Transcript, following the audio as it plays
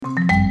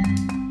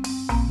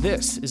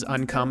This is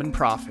Uncommon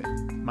Profit.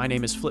 My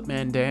name is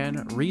Flipman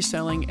Dan,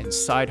 reselling and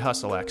side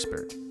hustle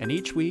expert, and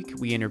each week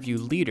we interview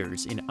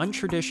leaders in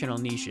untraditional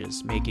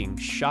niches making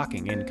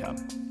shocking income.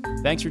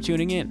 Thanks for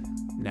tuning in.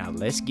 Now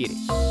let's get it.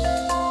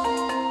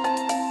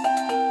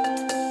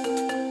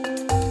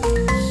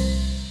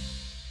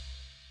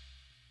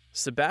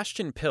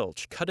 Sebastian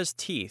Pilch cut his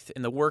teeth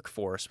in the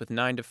workforce with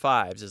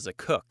 9-to-5s as a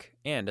cook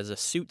and as a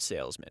suit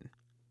salesman.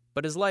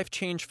 But his life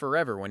changed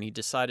forever when he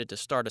decided to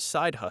start a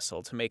side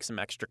hustle to make some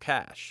extra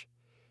cash.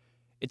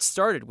 It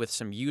started with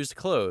some used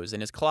clothes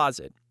in his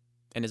closet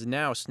and is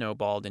now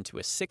snowballed into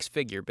a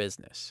 6-figure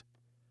business.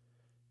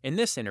 In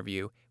this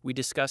interview, we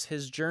discuss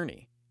his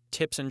journey,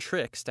 tips and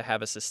tricks to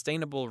have a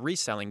sustainable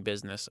reselling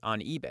business on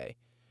eBay,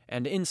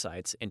 and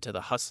insights into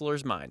the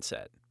hustler's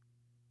mindset.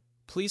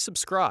 Please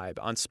subscribe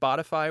on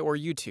Spotify or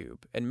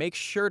YouTube and make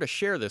sure to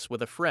share this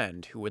with a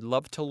friend who would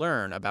love to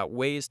learn about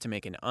ways to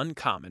make an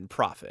uncommon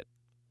profit.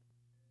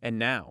 And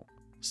now,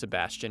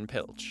 Sebastian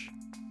Pilch.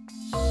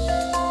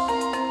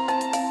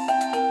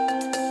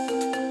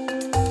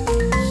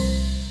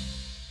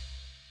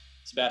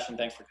 Sebastian,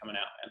 thanks for coming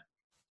out, man.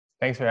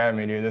 Thanks for having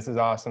me, dude. This is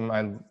awesome.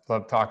 I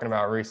love talking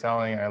about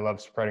reselling. I love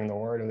spreading the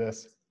word of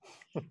this.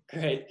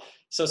 Great.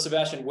 So,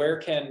 Sebastian,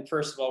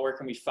 first of all, where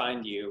can we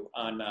find you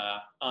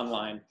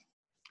online?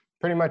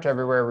 Pretty much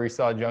everywhere,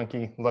 Resell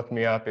Junkie. Look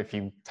me up. If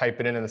you type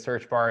it into the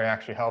search bar, it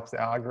actually helps the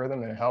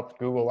algorithm and it helps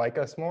Google like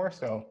us more.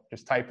 So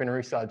just type in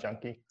Resell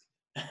Junkie.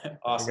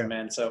 Awesome,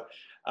 man. So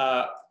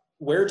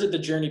where did the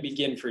journey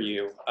begin for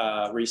you,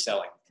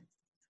 reselling?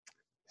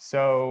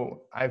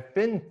 So I've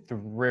been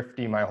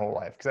thrifty my whole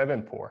life because I've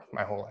been poor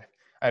my whole life.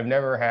 I've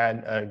never had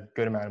a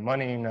good amount of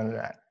money, none of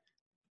that.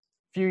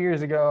 A few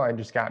years ago, I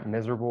just got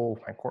miserable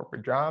with my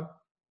corporate job.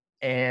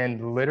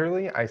 And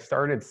literally, I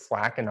started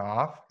slacking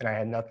off and I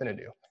had nothing to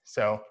do.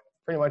 So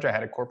pretty much I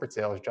had a corporate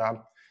sales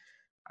job.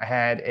 I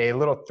had a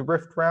little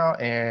thrift route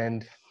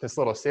and this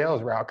little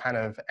sales route kind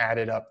of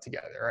added up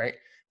together, right?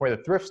 Where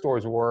the thrift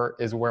stores were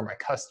is where my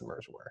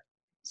customers were.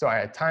 So I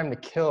had time to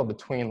kill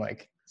between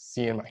like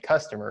seeing my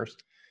customers.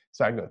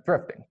 So I'd go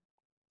thrifting.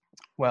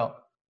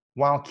 Well,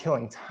 while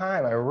killing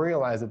time, I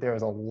realized that there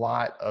was a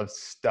lot of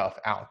stuff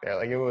out there.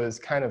 Like it was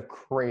kind of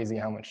crazy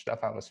how much stuff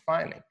I was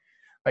finding.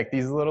 Like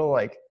these little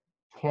like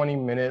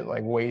 20-minute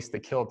like ways to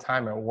kill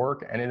time at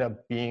work ended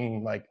up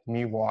being like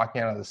me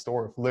walking out of the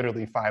store with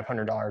literally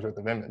 $500 worth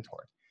of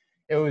inventory.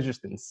 It was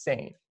just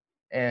insane.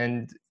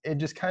 And it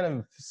just kind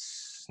of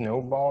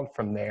snowballed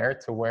from there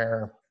to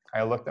where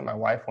I looked at my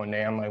wife one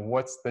day. I'm like,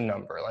 what's the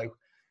number? Like,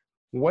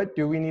 what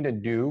do we need to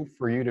do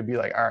for you to be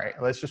like, all right,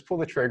 let's just pull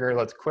the trigger.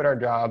 Let's quit our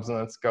jobs and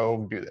let's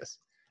go do this.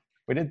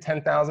 We did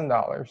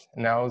 $10,000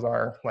 and that was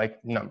our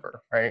like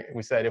number, right?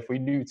 We said, if we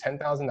do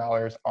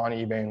 $10,000 on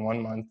eBay in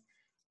 1 month,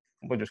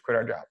 we'll just quit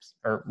our jobs,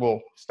 or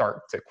we'll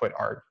start to quit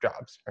our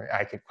jobs. Right?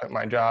 I could quit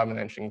my job and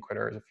then she can quit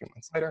hers a few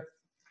months later.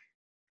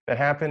 That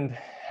happened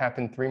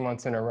 3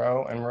 months in a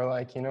row. And we're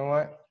like, you know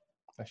what?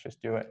 Let's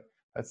just do it.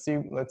 Let's see.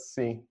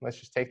 Let's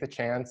just take the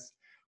chance.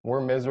 We're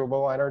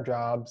miserable at our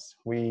jobs.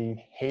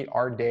 We hate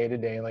our day to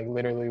day. Like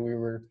literally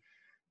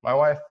my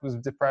wife was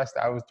depressed.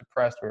 I was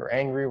depressed. We were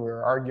angry. We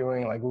were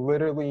arguing. Like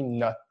literally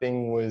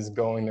nothing was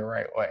going the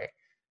right way.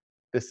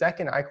 The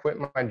second I quit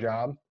my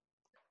job,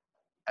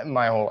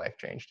 my whole life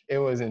changed. It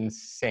was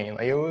insane.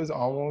 Like it was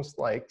almost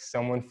like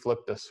someone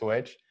flipped a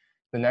switch.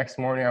 The next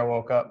morning I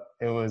woke up,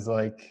 it was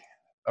like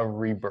a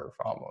rebirth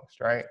almost,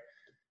 right?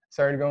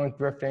 Started going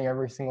thrifting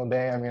every single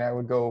day. I mean, I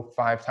would go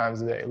 5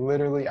 times a day.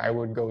 Literally, I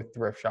would go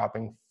thrift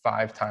shopping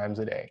 5 times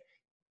a day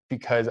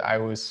because I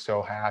was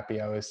so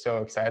happy. I was so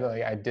excited.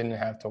 Like I didn't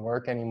have to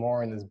work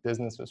anymore and this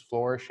business was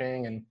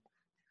flourishing. And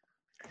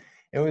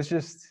it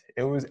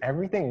was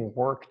everything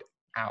worked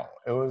out.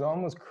 It was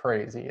almost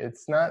crazy.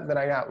 It's not that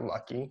I got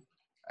lucky.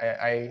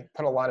 I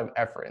put a lot of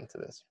effort into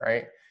this,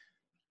 right?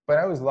 But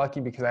I was lucky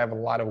because I have a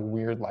lot of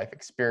weird life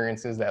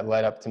experiences that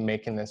led up to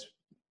making this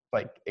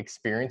like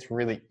experience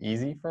really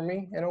easy for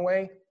me in a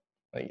way.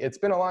 Like it's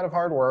been a lot of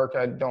hard work.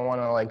 I don't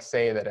want to like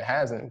say that it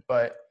hasn't,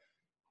 but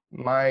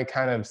my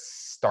kind of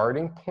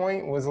starting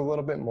point was a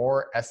little bit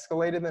more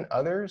escalated than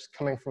others,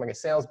 coming from like a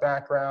sales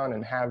background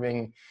and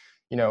having,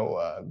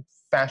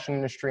 fashion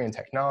industry and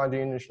technology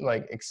industry,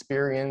 like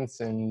experience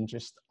and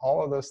just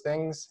all of those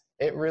things.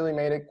 It really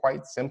made it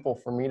quite simple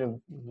for me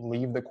to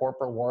leave the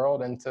corporate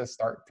world and to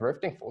start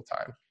thrifting full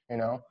time,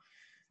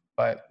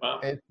 But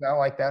wow. It's not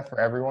like that for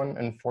everyone.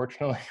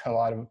 Unfortunately, a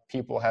lot of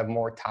people have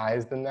more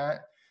ties than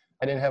that.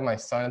 I didn't have my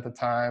son at the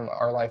time.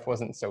 Our life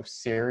wasn't so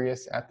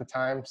serious at the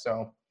time.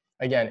 So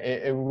again,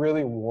 it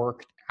really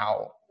worked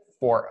out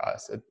for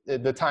us.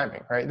 The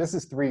timing, right? This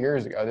is 3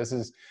 years ago. This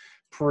is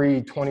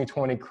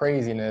pre-2020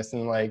 craziness.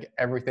 And like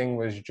everything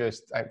was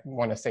just, I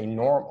want to say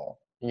normal,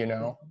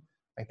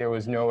 like there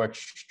was no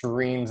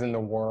extremes in the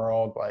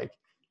world. Like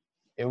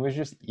it was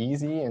just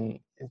easy and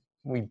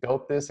we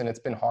built this and it's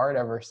been hard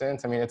ever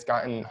since. I mean, it's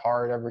gotten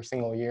hard every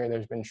single year.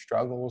 There's been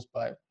struggles,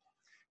 but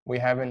we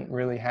haven't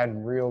really had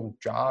real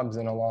jobs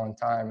in a long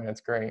time. And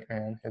it's great,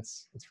 man.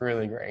 It's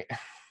really great.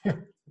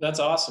 That's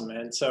awesome,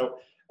 man. So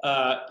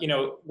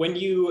When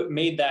you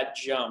made that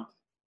jump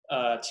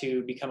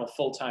to become a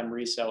full-time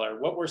reseller,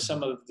 what were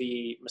some of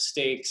the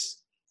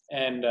mistakes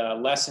and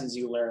lessons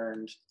you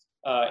learned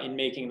in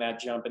making that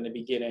jump in the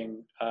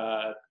beginning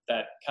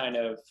that kind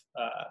of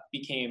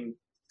became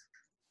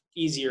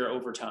easier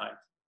over time?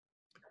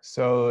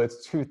 So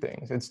it's two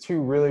things. It's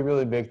two really,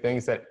 really big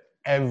things that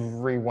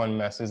everyone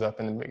messes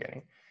up in the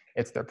beginning.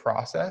 It's their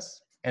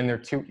process and they're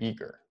too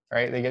eager,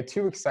 right? They get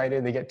too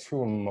excited, they get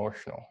too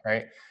emotional,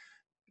 right?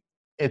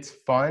 It's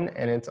fun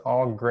and it's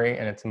all great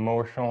and it's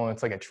emotional and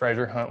it's like a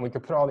treasure hunt. We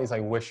could put all these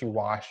like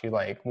wishy-washy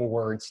like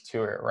words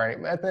to it,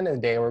 right? But at the end of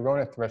the day, we're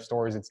going to thrift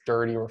stores, it's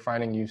dirty, we're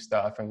finding used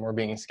stuff and we're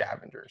being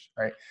scavengers,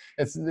 right?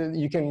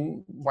 You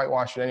can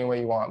whitewash it any way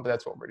you want, but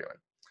that's what we're doing.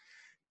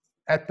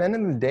 At the end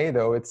of the day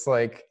though, it's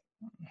like,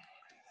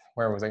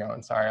 where was I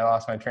going? Sorry, I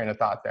lost my train of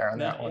thought there on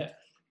No, that one. yeah.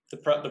 The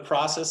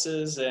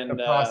processes The and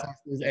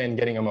processes yeah. and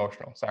getting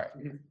emotional. Sorry.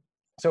 Mhm.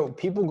 So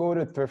people go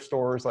to thrift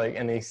stores like,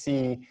 and they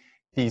see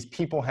these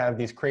people have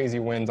these crazy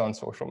wins on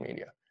social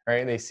media,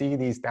 right? They see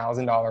these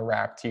 $1,000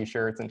 wrap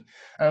T-shirts, and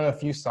I don't know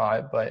if you saw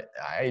it, but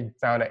I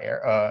found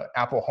an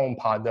Apple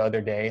HomePod the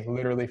other day,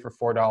 literally for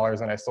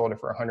 $4, and I sold it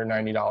for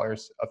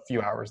 $190 a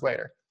few hours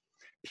later.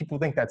 People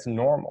think that's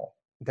normal.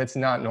 That's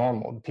not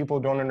normal. People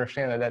don't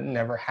understand that that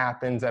never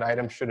happens. That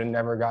item should have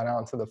never got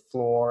onto the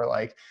floor.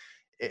 Like,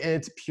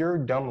 it's pure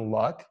dumb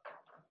luck,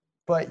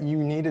 but you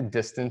need to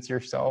distance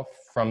yourself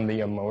from the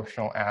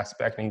emotional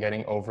aspect and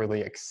getting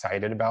overly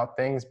excited about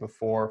things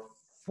before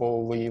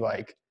fully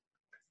like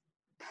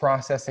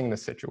processing the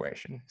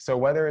situation. So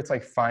whether it's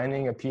like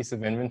finding a piece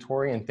of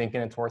inventory and thinking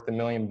it's worth $1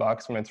 million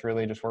when it's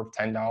really just worth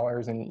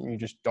 $10 and you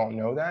just don't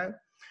know that,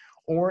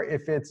 or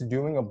if it's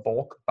doing a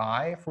bulk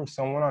buy from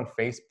someone on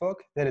Facebook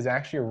that is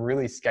actually a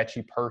really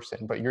sketchy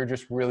person, but you're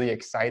just really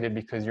excited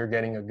because you're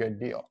getting a good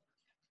deal.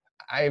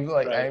 Right.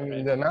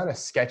 The amount of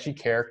sketchy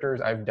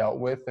characters I've dealt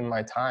with in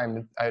my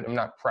time, I'm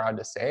not proud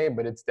to say,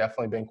 but it's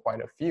definitely been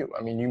quite a few.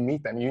 I mean, you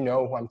meet them, you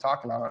know who I'm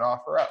talking about on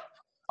OfferUp.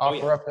 Oh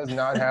yeah. OfferUp does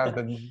not have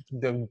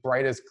the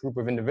brightest group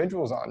of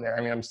individuals on there.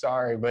 I mean, I'm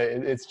sorry, but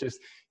it's just,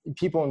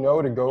 people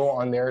know to go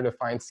on there to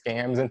find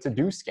scams and to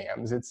do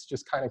scams. It's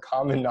just kind of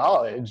common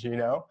knowledge, you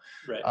know?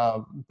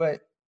 Right.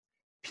 But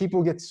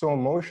people get so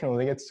emotional,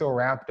 they get so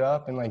wrapped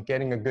up in like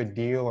getting a good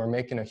deal or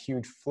making a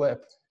huge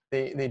flip.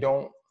 They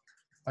don't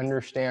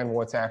understand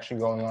what's actually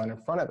going on in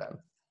front of them,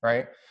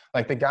 right?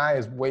 Like the guy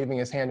is waving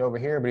his hand over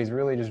here, but he's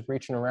really just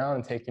reaching around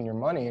and taking your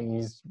money and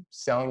he's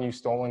selling you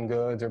stolen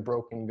goods or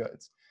broken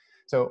goods.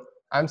 So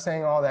I'm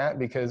saying all that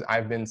because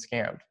I've been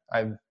scammed.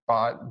 I've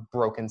bought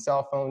broken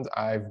cell phones.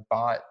 I've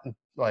bought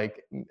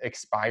like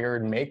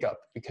expired makeup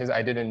because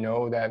I didn't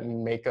know that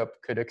makeup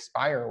could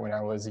expire when I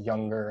was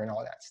younger and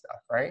all that stuff,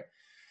 right?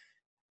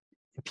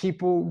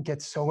 People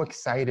get so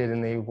excited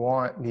and they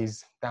want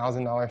these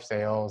 $1,000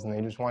 sales and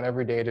they just want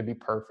every day to be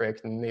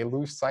perfect, and they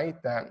lose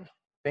sight that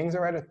things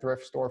are at a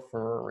thrift store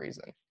for a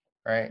reason,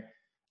 right?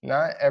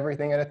 Not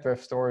everything at a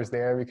thrift store is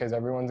there because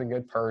everyone's a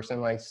good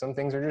person. Like some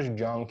things are just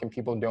junk and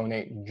people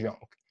donate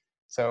junk.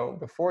 So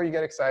before you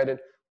get excited,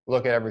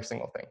 look at every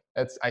single thing.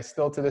 I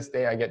still to this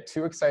day, I get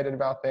too excited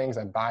about things.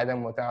 I buy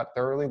them without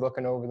thoroughly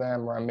looking over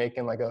them, or I'm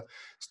making like a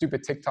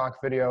stupid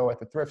TikTok video at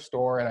the thrift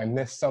store and I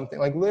miss something.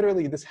 Like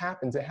literally this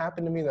happens. It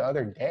happened to me the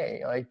other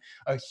day, like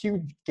a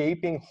huge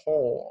gaping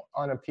hole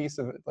on a piece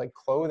of like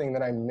clothing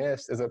that I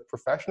missed as a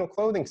professional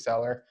clothing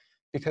seller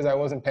because I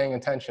wasn't paying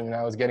attention and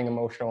I was getting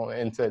emotional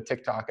into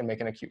TikTok and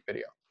making a cute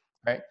video,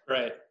 right?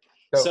 Right.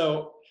 So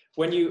So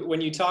when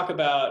you talk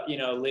about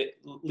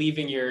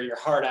leaving your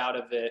heart out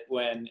of it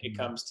when it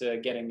comes to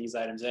getting these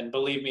items, and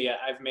believe me,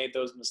 I've made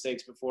those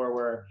mistakes before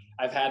where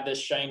I've had this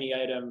shiny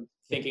item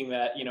thinking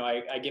that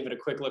I give it a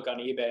quick look on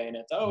eBay and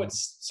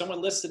it's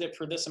someone listed it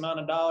for this amount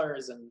of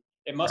dollars and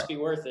it must right. be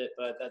worth it,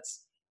 but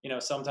that's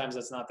sometimes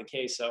that's not the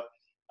case. So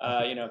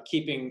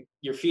keeping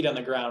your feet on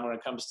the ground when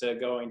it comes to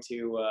going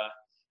to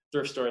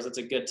thrift stores, that's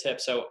a good tip.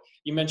 So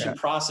you Yeah. mentioned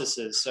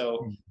processes.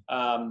 So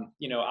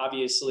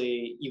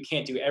obviously you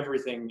can't do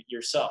everything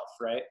yourself,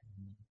 right?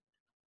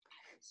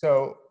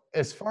 So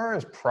as far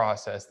as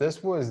process,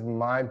 this was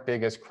my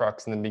biggest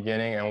crux in the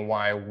beginning and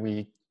why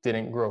we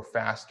didn't grow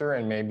faster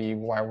and maybe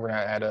why we're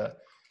not at a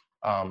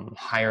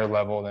higher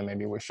level than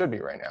maybe we should be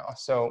right now.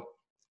 So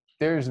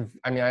I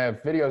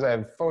have videos, I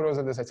have photos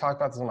of this. I talk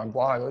about this on my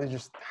blog. It's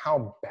just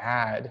how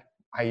bad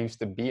I used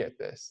to be at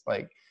this.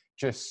 Like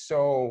just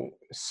so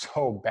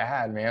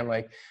bad, man.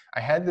 Like I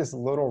had this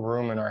little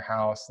room in our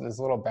house, this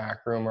little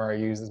back room where I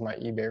use as my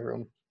eBay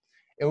room.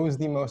 It was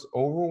the most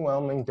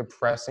overwhelming,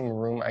 depressing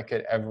room I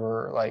could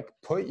ever like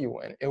put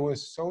you in. It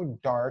was so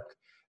dark.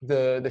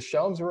 The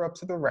shelves were up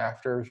to the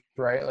rafters,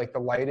 right? Like the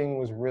lighting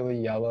was really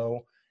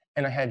yellow,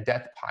 and I had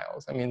death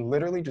piles. I mean,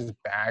 literally just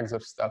bags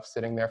of stuff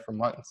sitting there for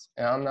months.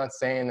 And I'm not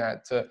saying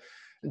that to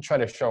try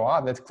to show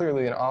off. That's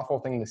clearly an awful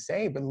thing to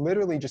say, but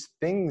literally just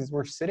things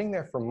were sitting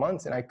there for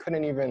months and I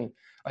couldn't even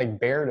like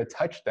bear to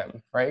touch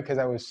them, right? Because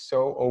I was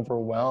so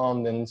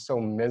overwhelmed and so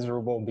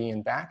miserable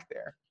being back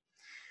there.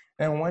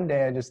 And one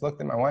day I just looked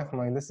at my wife. I'm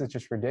like, this is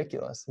just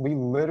ridiculous. We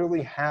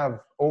literally have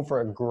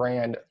over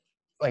 $1,000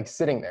 like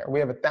sitting there. We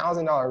have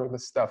 $1,000 worth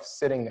of stuff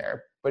sitting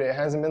there, but it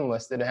hasn't been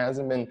listed. It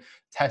hasn't been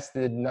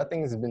tested.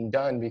 Nothing's been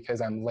done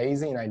because I'm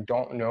lazy and I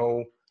don't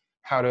know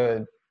how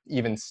to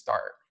even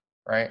start,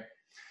 right?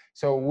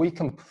 So we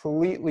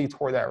completely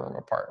tore that room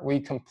apart. We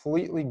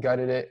completely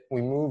gutted it.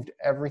 We moved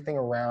everything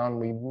around.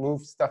 We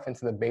moved stuff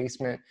into the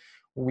basement.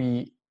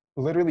 We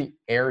literally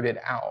aired it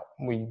out.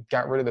 We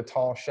got rid of the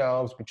tall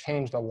shelves. We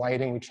changed the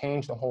lighting. We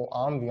changed the whole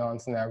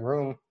ambiance in that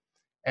room.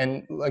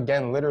 And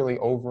again, literally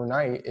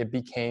overnight, it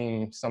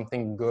became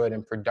something good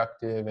and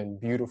productive and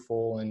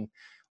beautiful. And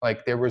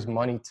like there was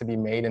money to be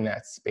made in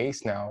that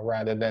space now,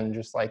 rather than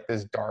just like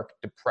this dark,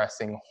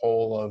 depressing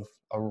hole of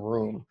a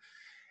room.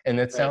 And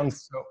it Right.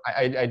 sounds so,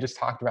 I just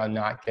talked about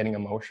not getting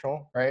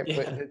emotional, right?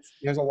 But Yeah.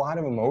 there's a lot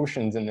of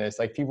emotions in this.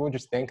 Like people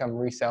just think I'm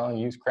reselling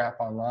used crap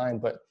online,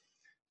 but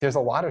there's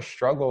a lot of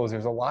struggles.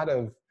 There's a lot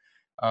of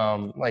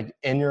like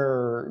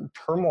inner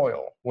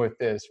turmoil with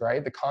this,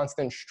 right? The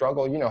constant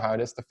struggle, you know how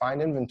it is to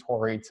find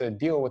inventory, to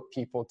deal with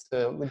people,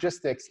 to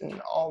logistics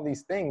and all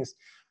these things.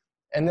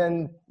 And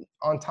then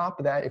on top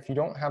of that, if you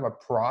don't have a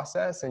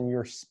process and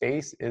your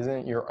space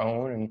isn't your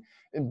own,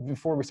 and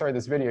before we started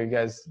this video, you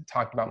guys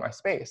talked about my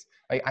space.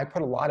 Like I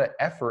put a lot of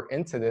effort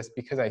into this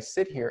because I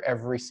sit here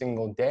every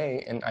single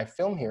day and I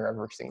film here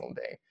every single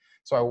day.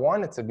 So I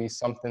want it to be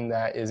something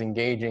that is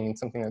engaging and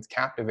something that's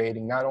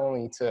captivating, not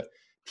only to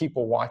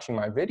people watching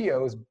my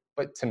videos,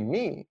 but to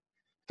me.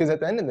 Because at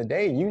the end of the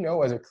day, you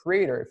know, as a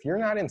creator, if you're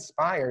not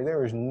inspired,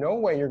 there is no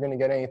way you're going to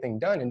get anything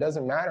done. It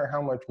doesn't matter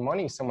how much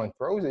money someone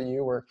throws at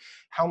you or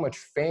how much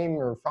fame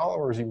or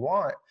followers you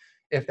want.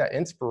 If that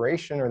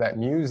inspiration or that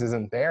muse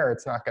isn't there,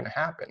 it's not going to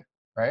happen,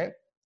 right?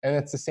 And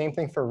it's the same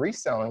thing for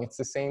reselling. It's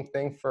the same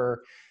thing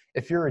for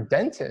if you're a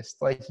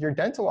dentist, like your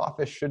dental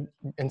office should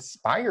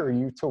inspire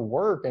you to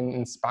work and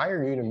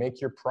inspire you to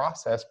make your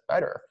process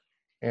better,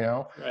 you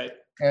know? Right.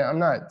 And I'm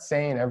not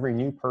saying every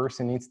new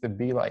person needs to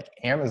be like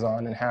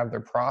Amazon and have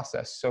their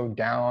process so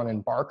down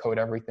and barcode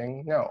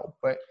everything. No,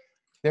 but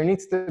there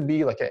needs to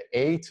be like an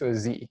A to a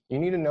Z. You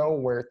need to know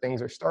where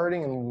things are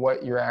starting and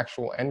what your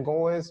actual end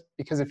goal is.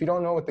 Because if you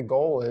don't know what the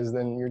goal is,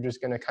 then you're just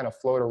going to kind of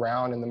float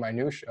around in the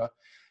minutia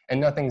and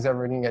nothing's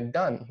ever going to get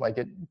done like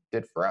it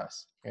did for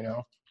us, you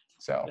know?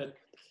 So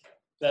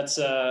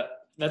That,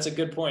 that's a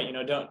good point. You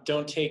know,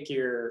 don't take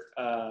your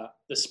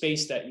the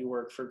space that you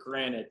work for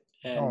granted.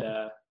 And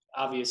oh,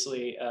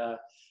 obviously,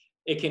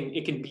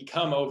 it can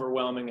become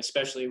overwhelming,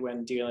 especially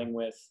when dealing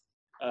with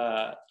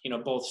you know,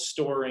 both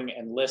storing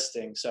and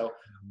listing. So,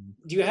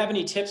 do you have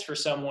any tips for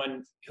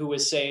someone who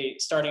is, say,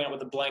 starting out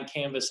with a blank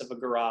canvas of a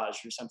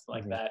garage or something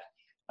like mhm. that?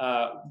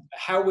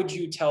 How would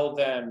you tell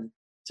them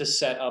to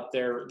set up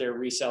their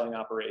reselling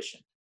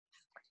operation?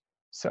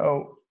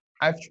 So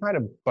I've tried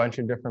a bunch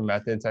of different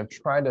methods. I've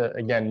tried to,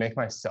 again, make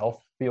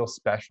myself feel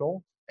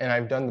special. And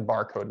I've done the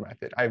barcode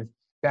method. I've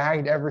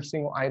bagged every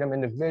single item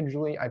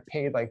individually. I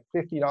paid like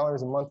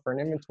 $50 a month for an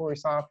inventory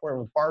software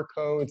with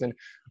barcodes and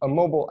a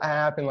mobile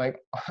app and like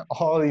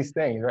all of these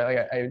things,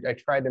 right? Like I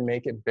tried to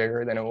make it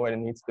bigger than what it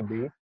needs to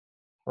be.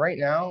 Right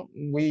now,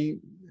 we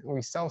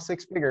sell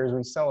six figures.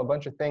 We sell a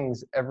bunch of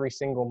things every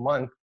single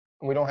month.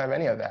 And we don't have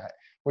any of that.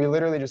 We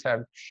literally just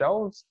have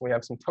shelves. We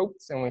have some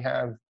totes, and we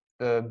have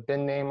the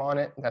bin name on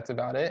it. That's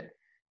about it.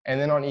 And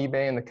then on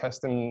eBay and the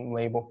custom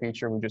label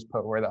feature, we just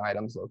put where the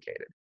item's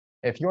located.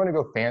 If you want to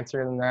go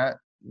fancier than that,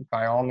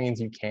 by all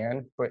means you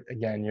can. But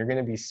again, you're going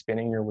to be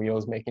spinning your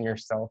wheels, making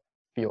yourself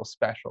feel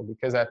special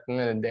because at the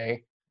end of the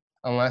day,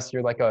 unless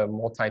you're like a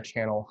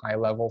multi-channel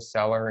high-level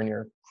seller and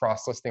you're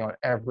cross-listing on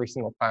every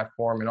single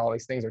platform and all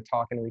these things are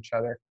talking to each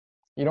other,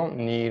 you don't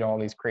need all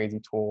these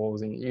crazy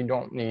tools and you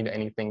don't need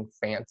anything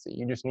fancy.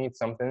 You just need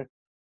something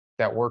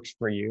that works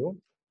for you.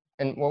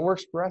 And what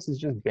works for us is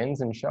just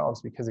bins and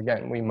shelves because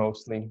again, we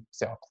mostly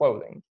sell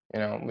clothing. You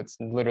know, it's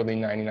literally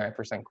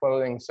 99%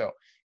 clothing. So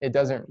it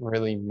doesn't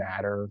really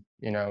matter,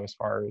 you know, as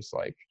far as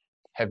like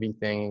heavy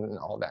things and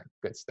all that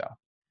good stuff.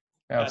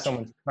 Now, if Gotcha.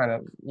 someone's trying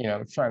to, you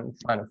know, trying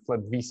to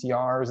flip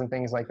VCRs and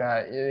things like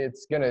that,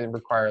 it's going to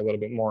require a little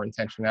bit more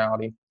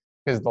intentionality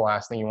because the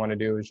last thing you want to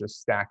do is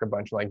just stack a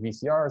bunch of like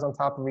VCRs on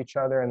top of each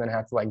other and then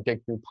have to like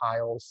dig through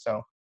piles.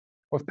 So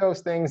with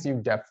those things, you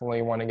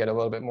definitely want to get a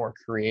little bit more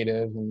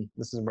creative. And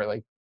this is where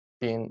like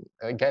being,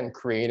 again,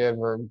 creative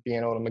or being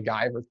able to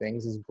MacGyver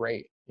things is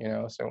great, you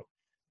know? So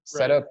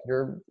set Right. up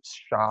your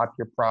shop,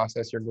 your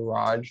process, your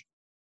garage,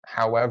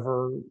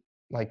 however,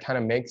 like kind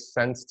of makes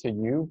sense to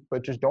you,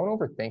 but just don't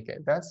overthink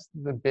it. That's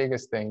the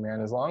biggest thing,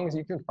 man. As long as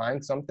you can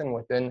find something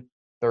within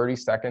 30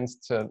 seconds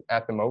to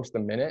at the most a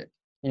minute,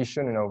 you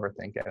shouldn't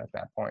overthink it at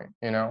that point,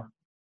 you know?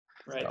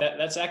 Right. So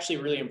That's actually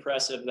really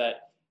impressive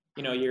that,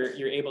 you know,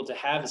 you're able to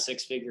have a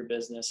six-figure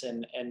business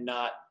and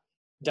not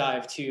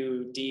dive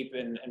too deep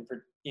and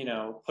you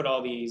know, put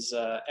all these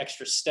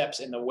extra steps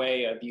in the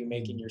way of you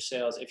making mm, your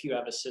sales if you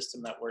have a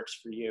system that works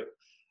for you.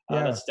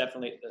 yeah. That's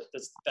definitely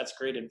that's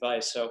great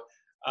advice. So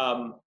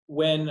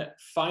when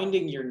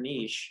finding your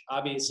niche,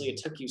 obviously it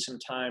took you some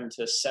time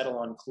to settle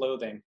on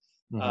clothing.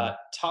 Mhm.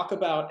 Talk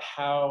about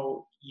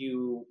how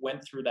you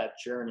went through that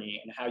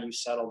journey and how you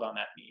settled on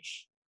that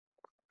niche.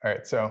 All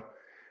right. So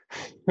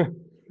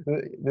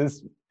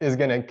This is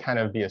going to kind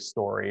of be a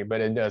story,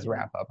 but it does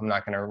wrap up. I'm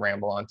not going to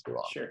ramble on too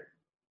long. Sure.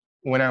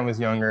 When I was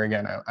younger,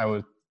 again, I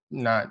was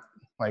not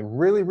like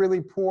really,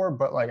 really poor,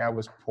 but like I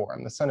was poor.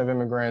 I'm the son of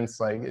immigrants,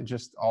 like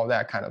just all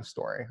that kind of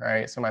story,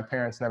 right? So my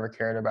parents never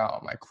cared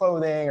about my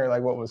clothing or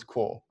like what was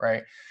cool,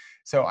 right?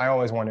 So I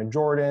always wanted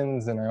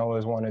Jordans and I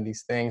always wanted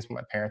these things, but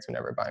my parents would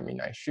never buy me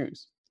nice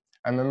shoes.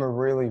 I remember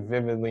really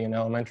vividly in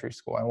elementary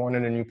school, I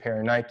wanted a new pair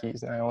of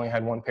Nikes and I only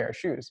had one pair of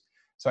shoes.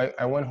 So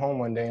I went home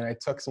one day and I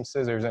took some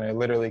scissors and I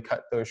literally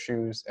cut those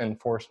shoes and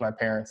forced my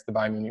parents to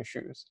buy me new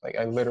shoes. Like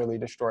I literally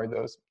destroyed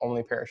those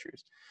only pair of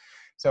shoes.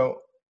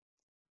 So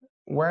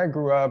where I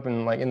grew up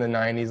and like in the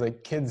 90s,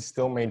 like kids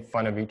still made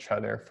fun of each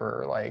other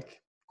for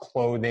like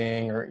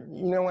clothing or,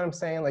 you know what I'm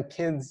saying? Like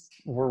kids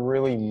were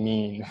really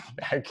mean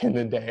back in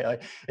the day.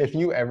 Like if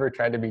you ever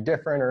tried to be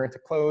different or into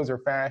clothes or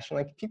fashion,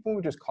 like people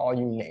would just call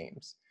you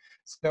names.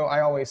 So I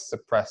always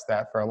suppressed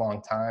that for a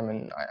long time.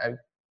 And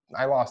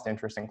I lost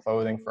interest in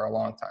clothing for a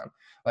long time.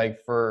 Like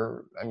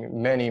for, I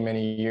mean, many,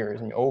 many years,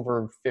 I mean,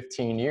 over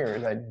 15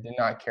 years, I did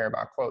not care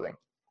about clothing.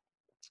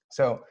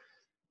 So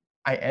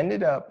I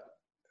ended up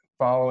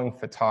following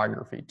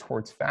photography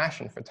towards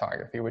fashion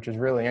photography, which is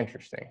really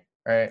interesting,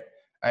 right?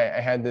 I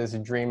had this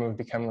dream of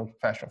becoming a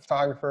professional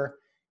photographer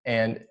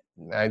and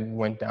I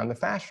went down the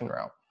fashion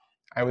route.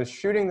 I was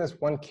shooting this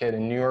one kid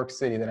in New York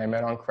City that I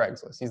met on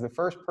Craigslist. He's the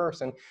first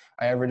person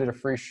I ever did a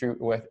free shoot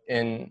with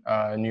in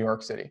New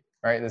York City,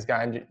 right? This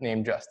guy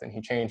named Justin.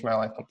 He changed my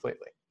life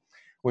completely.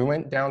 We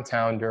went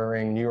downtown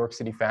during New York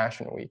City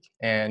Fashion Week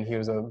and he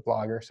was a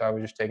blogger, so I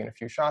was just taking a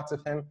few shots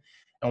of him.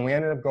 And we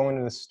ended up going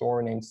to this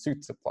store named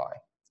Suit Supply.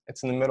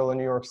 It's in the middle of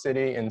New York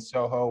City in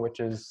Soho, which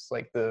is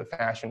like the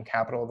fashion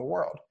capital of the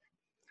world.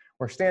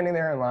 We're standing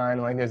there in line,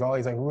 and like there's all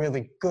these like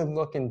really good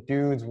looking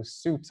dudes with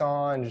suits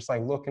on, just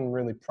like looking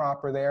really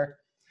proper there.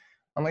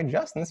 I'm like,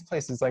 Justin, this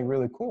place is like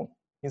really cool.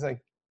 He's like,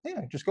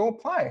 yeah, just go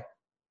apply.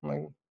 I'm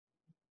like,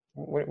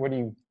 what do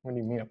you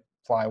mean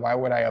apply? Why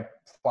would I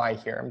apply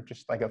here? I'm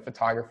just like a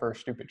photographer,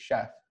 stupid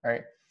chef,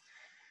 right?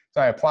 So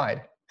I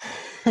applied.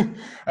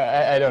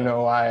 I don't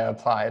know why I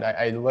applied.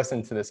 I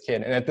listened to this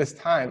kid. And at this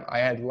time, I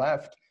had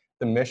left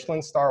the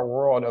Michelin star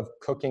world of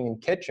cooking in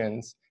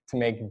kitchens to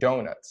make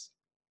donuts.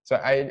 So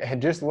I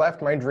had just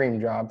left my dream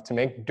job to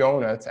make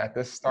donuts at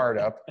this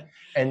startup.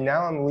 And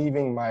now I'm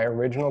leaving my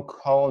original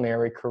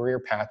culinary career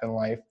path in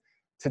life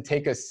to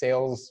take a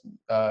sales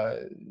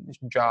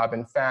job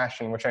in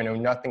fashion, which I know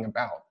nothing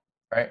about,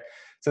 right?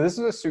 So this is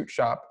a suit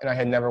shop, and I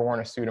had never worn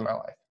a suit in my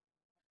life.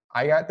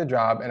 I got the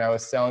job and I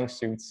was selling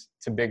suits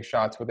to big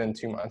shots within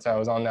 2 months. I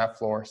was on that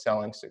floor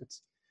selling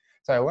suits.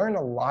 So I learned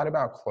a lot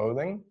about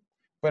clothing,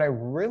 but I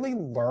really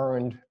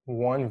learned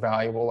one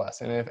valuable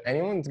lesson. And if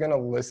anyone's going to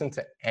listen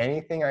to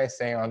anything I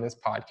say on this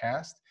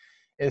podcast,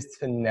 is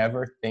to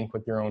never think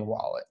with your own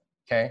wallet.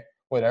 Okay.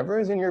 Whatever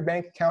is in your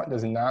bank account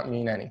does not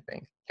mean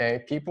anything.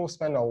 Okay. People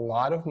spend a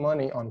lot of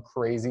money on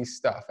crazy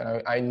stuff.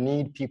 And I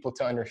need people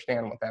to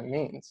understand what that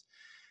means.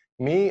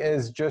 Me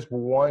as just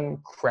one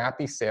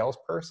crappy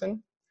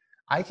salesperson,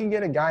 I can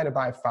get a guy to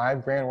buy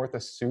 $5,000 worth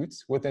of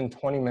suits within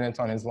 20 minutes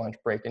on his lunch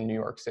break in New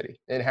York City.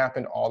 It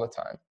happened all the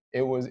time.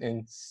 It was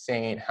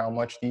insane how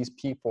much these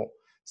people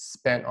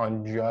spent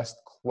on just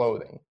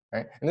clothing,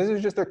 right? And this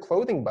is just their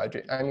clothing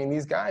budget. I mean,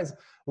 these guys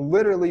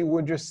literally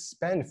would just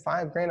spend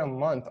 $5,000 a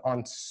month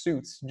on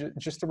suits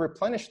just to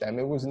replenish them.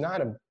 It was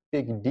not a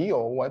big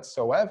deal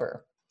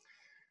whatsoever.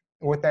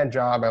 With that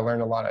job, I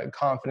learned a lot of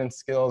confidence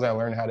skills. I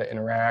learned how to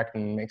interact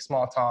and make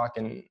small talk.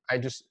 And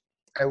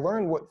I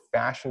learned what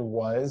fashion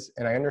was,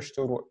 and I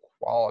understood what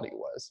quality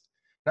was.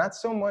 Not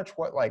so much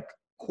what like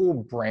cool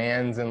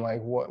brands and like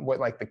what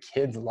like the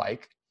kids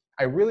like.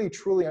 I really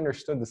truly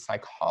understood the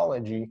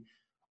psychology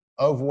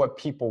of what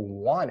people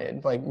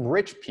wanted, like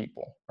rich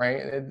people,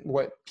 right?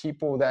 What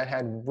people that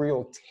had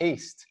real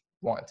taste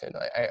wanted.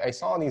 I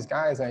saw these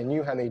guys and I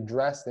knew how they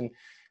dressed and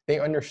they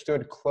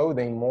understood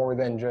clothing more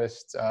than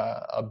just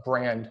a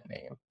brand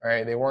name,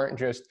 right? They weren't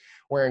just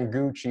wearing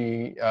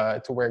Gucci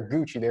to wear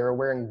Gucci. They were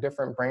wearing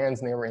different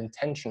brands and they were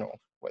intentional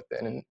with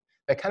it. And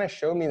that kind of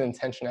showed me the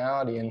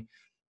intentionality and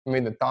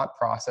maybe the thought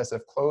process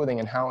of clothing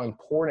and how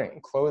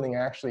important clothing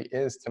actually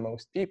is to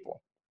most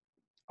people.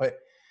 But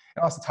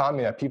it also taught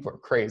me that people are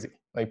crazy.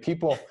 Like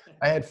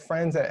I had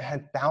friends that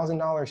had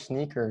 $1,000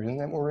 sneakers and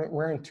then were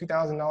wearing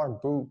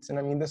 $2,000 boots. And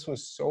I mean, this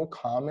was so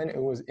common.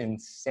 It was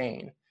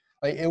insane.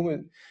 Like it was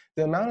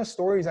the amount of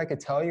stories I could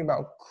tell you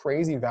about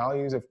crazy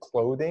values of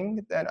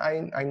clothing that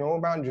I know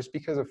about just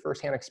because of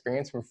firsthand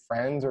experience from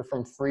friends or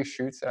from free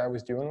shoots that I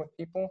was doing with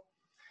people.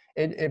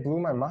 It blew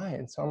my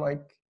mind. So I'm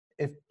like,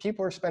 if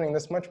people are spending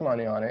this much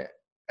money on it,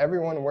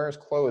 everyone wears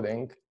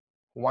clothing,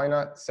 why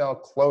not sell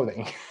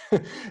clothing?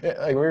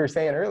 Like we were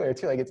saying earlier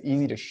too, like it's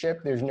easy to ship.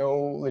 There's no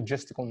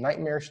logistical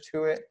nightmares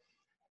to it.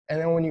 And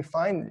then when you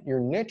find your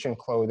niche in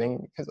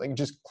clothing, because like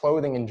just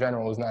clothing in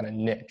general is not a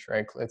niche,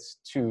 right? It's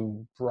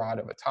too broad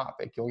of a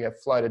topic. You'll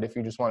get flooded if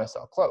you just want to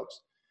sell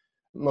clothes.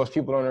 Most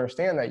people don't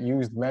understand that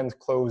used men's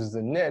clothes is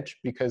a niche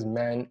because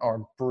men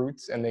are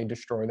brutes and they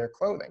destroy their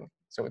clothing.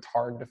 So it's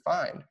hard to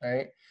find,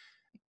 right?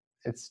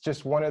 it's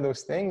just one of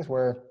those things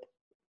where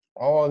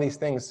all of these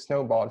things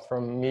snowballed,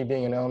 from me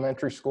being in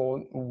elementary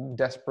school,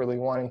 desperately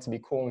wanting to be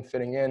cool and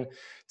fitting in,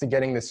 to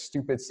getting this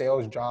stupid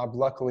sales job,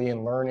 luckily,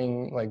 and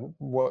learning like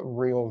what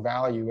real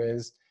value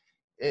is.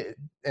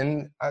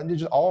 And it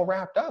just all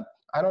wrapped up.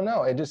 I don't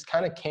know. It just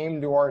kind of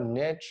came to our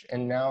niche.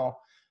 And now,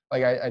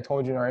 like I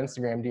told you in our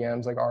Instagram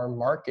DMs, like our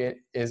market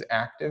is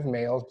active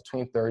males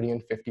between 30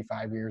 and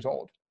 55 years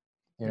old,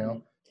 you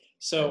know?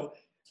 So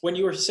when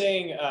you were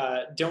saying,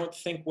 don't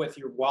think with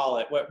your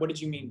wallet, what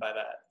did you mean by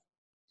that?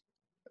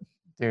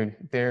 Dude,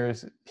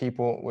 there's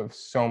people with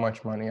so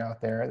much money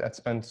out there that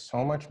spend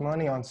so much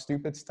money on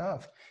stupid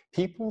stuff.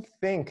 People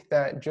think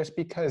that just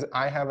because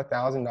I have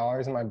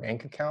 $1,000 in my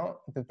bank account,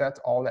 that that's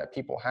all that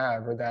people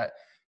have, or that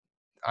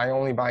I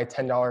only buy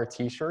 $10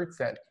 t-shirts,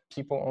 that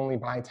people only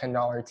buy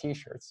 $10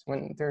 t-shirts,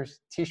 when there's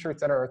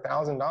t-shirts that are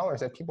 $1,000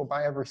 that people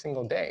buy every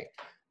single day.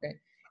 Okay?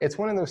 It's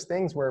one of those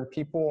things where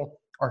people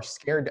are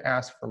scared to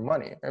ask for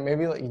money. And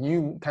maybe like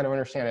you kind of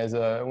understand,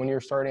 when you're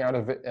starting out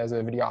as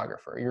a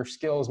videographer, your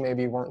skills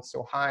maybe weren't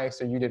so high,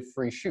 so you did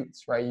free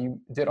shoots, right?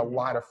 You did a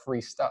lot of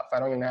free stuff. I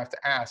don't even have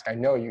to ask, I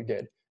know you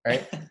did,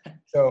 right?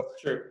 So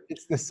True.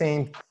 It's the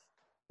same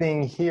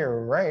thing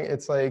here, right?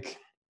 It's like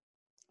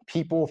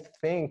people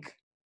think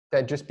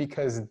that just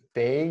because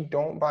they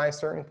don't buy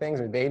certain things,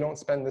 or they don't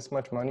spend this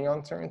much money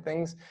on certain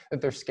things,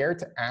 that they're scared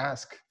to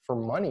ask for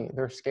money.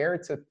 They're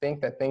scared to think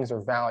that things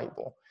are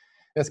valuable.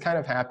 This kind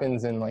of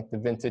happens in like the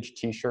vintage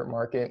t-shirt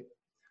market.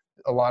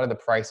 A lot of the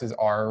prices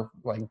are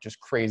like just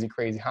crazy,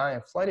 crazy high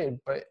and flooded,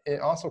 but it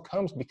also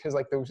comes because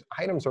like those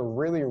items are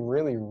really,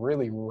 really,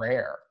 really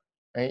rare,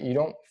 right? You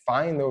don't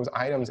find those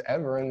items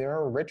ever, and there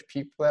are rich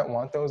people that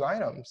want those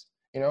items.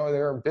 You know,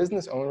 there are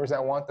business owners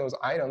that want those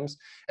items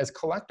as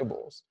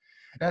collectibles.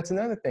 And that's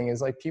another thing, is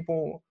like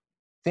people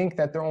think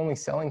that they're only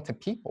selling to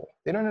people.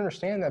 They don't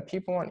understand that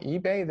people on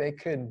eBay, they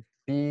could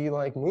be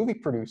like movie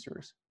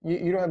producers.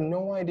 You don't have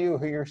no idea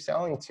who you're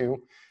selling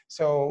to.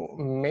 So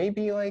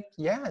maybe like,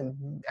 yeah,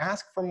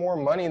 ask for more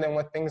money than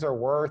what things are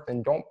worth,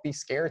 and don't be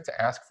scared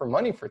to ask for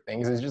money for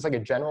things. It's just like a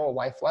general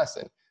life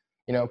lesson.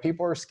 You know,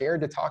 people are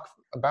scared to talk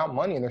about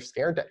money, and they're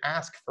scared to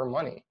ask for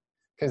money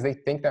because they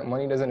think that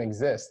money doesn't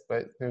exist,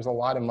 but there's a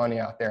lot of money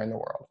out there in the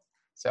world.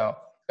 So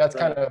that's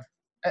Right.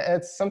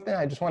 it's something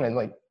I just want to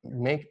like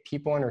make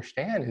people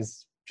understand,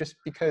 is just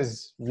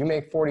because you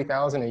make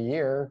 40,000 a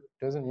year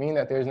doesn't mean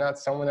that there's not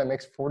someone that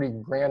makes 40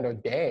 grand a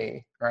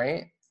day,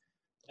 right?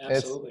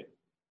 Absolutely.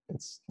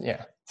 It's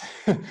yeah.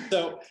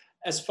 So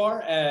as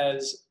far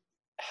as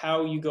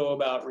how you go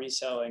about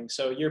reselling,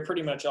 so you're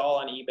pretty much all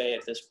on eBay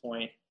at this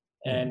point,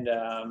 and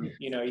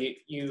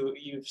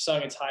you've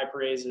sung its high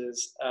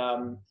praises.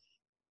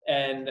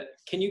 And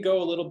can you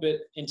go a little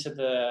bit into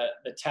the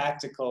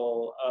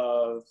tactical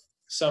of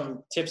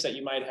some tips that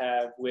you might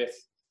have with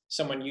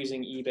someone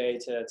using eBay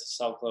to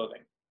sell clothing?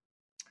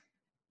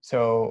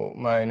 So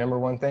my number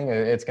one thing,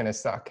 it's going to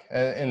suck.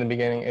 In the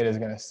beginning, it is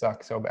going to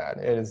suck so bad.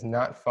 It is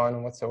not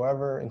fun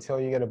whatsoever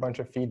until you get a bunch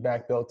of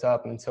feedback built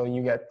up, until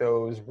you get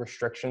those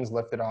restrictions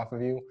lifted off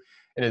of you.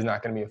 It is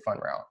not going to be a fun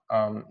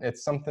route.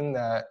 It's something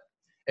that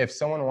if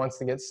someone wants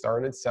to get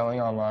started selling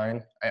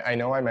online, I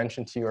know I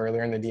mentioned to you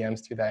earlier in the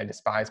DMs too that I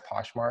despise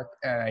Poshmark,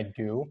 and I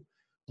do,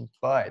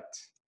 but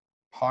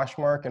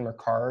Poshmark and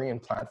Mercari and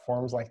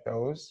platforms like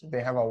those,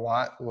 they have a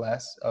lot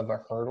less of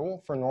a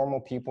hurdle for normal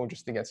people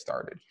just to get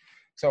started.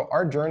 So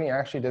our journey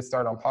actually did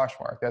start on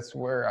Poshmark. That's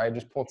where I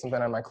just pulled something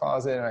out of my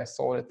closet and I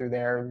sold it through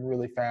there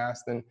really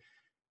fast. And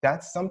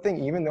that's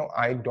something, even though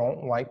I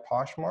don't like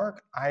Poshmark,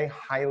 I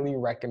highly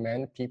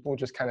recommend people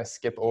just kind of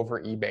skip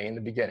over eBay in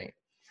the beginning.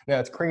 Now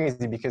it's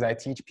crazy because I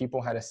teach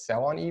people how to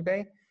sell on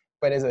eBay,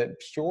 but as a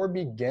pure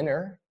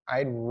beginner,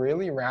 I'd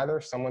really rather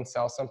someone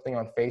sell something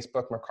on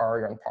Facebook,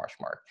 Mercari, or on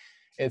Poshmark.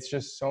 It's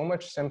just so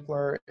much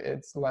simpler.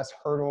 It's less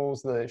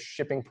hurdles. The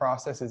shipping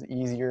process is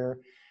easier.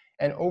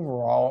 And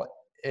overall,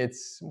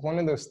 it's one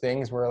of those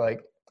things where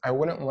like, I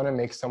wouldn't want to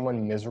make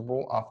someone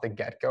miserable off the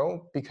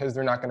get-go because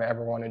they're not going to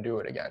ever want to do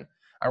it again.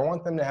 I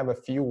want them to have a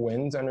few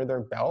wins under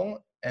their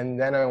belt, and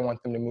then I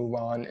want them to move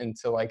on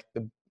into like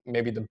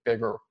maybe the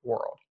bigger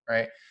world,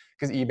 right?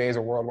 Because eBay is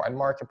a worldwide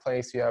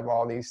marketplace. You have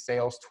all these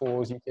sales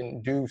tools. You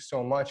can do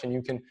so much, and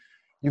you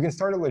can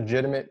start a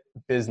legitimate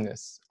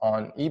business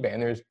on eBay.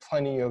 And there's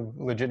plenty of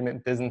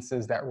legitimate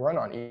businesses that run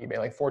on eBay,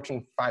 like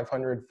Fortune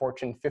 500,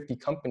 Fortune 50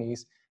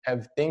 companies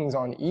have things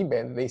on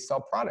eBay that they sell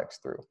products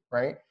through,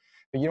 right?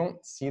 But you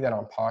don't see that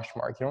on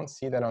Poshmark. You don't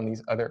see that on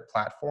these other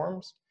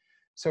platforms.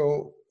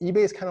 So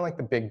eBay is kind of like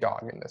the big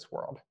dog in this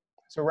world.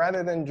 So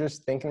rather than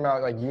just thinking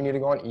about like you need to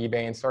go on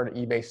eBay and start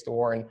an eBay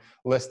store and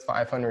list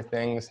 500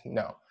 things,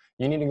 no.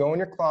 You need to go in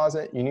your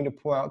closet, you need to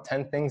pull out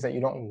 10 things that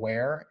you don't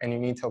wear, and you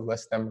need to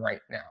list them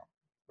right now.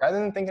 Rather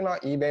than thinking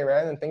about eBay,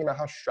 rather than thinking about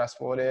how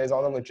stressful it is,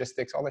 all the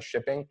logistics, all the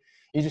shipping,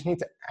 you just need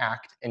to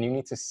act, and you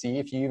need to see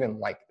if you even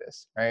like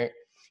this, right?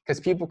 Because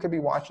people could be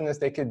watching this,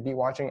 they could be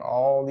watching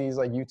all these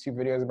like YouTube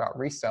videos about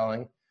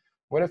reselling.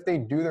 What if they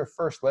do their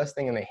first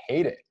listing and they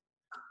hate it?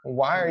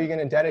 Why are you going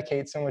to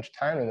dedicate so much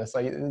time to this?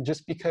 Like,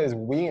 just because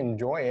we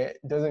enjoy it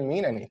doesn't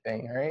mean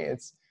anything, right?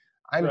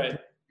 Right.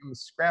 I'm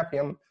scrappy.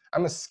 I'm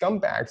a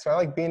scumbag. So I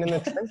like being in the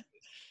trenches.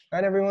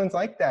 Not everyone's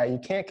like that. You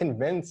can't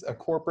convince a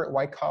corporate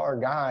white collar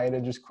guy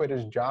to just quit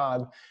his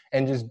job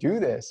and just do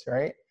this,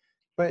 right?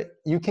 But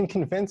you can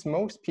convince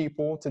most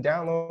people to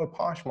download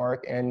Poshmark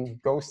and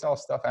go sell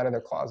stuff out of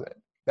their closet.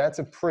 That's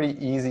a pretty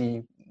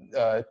easy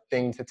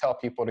thing to tell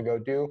people to go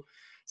do.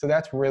 So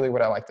that's really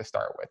what I like to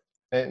start with.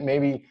 It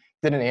maybe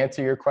didn't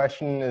answer your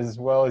question as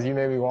well as you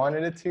maybe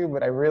wanted it to,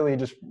 but I really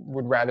just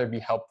would rather be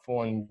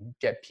helpful and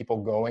get people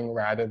going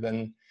rather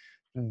than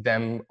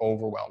them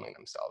overwhelming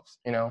themselves,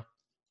 you know?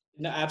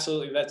 No,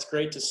 absolutely. That's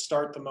great to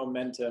start the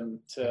momentum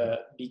Mhm. to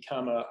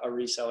become a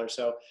reseller.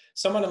 So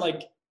someone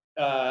like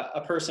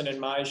a person in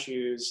my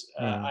shoes,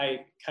 Mhm.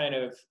 I kind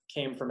of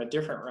came from a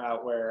different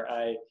route where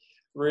I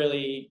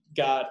really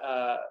got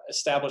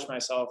established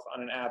myself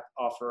on an app,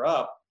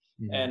 OfferUp,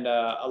 Mhm. and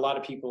a lot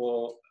of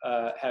people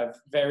have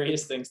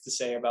various things to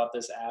say about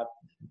this app.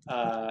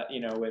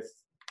 With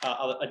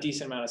a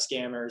decent amount of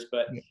scammers,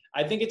 but Yeah.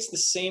 I think it's the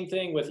same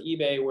thing with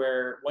eBay,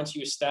 where once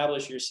you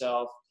establish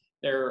yourself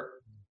there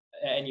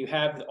and you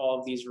have all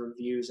of these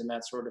reviews and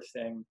that sort of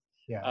thing,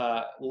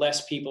 Yeah.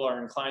 less people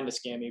are inclined to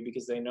scam you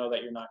because they know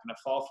that you're not going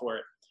to fall for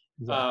it.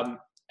 Exactly.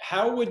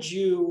 How would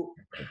you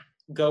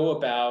go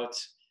about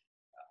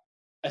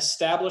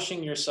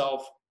establishing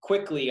yourself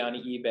quickly on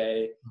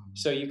eBay Mhm.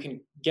 so you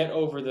can get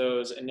over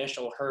those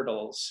initial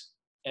hurdles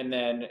and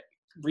then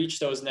reach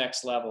those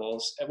next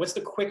levels? What's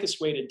the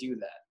quickest way to do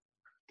that?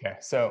 Okay,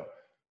 so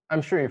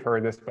I'm sure you've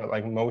heard this, but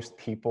like most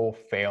people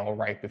fail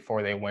right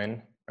before they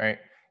win, right?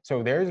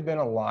 So there's been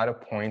a lot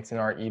of points in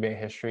our eBay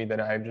history that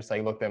I've just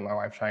like looked at my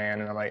wife Cheyenne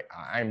and I'm like,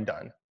 I'm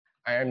done.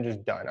 I am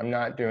just done. I'm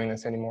not doing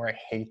this anymore. I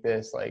hate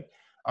this. Like,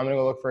 I'm gonna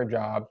go look for a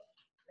job.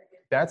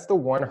 That's the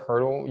one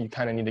hurdle you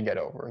kind of need to get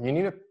over. You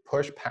need to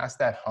push past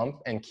that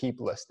hump and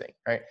keep listing,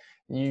 right?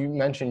 You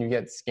mentioned you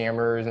get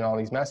scammers and all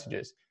these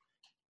messages.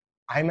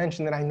 I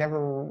mentioned that I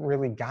never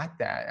really got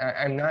that.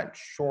 I'm not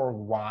sure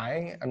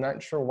why. I'm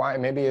not sure why.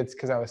 Maybe it's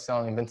because I was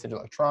selling vintage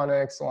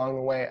electronics along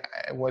the way.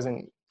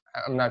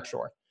 I'm not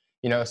sure.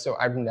 You know, so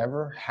I've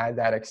never had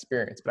that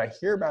experience, but I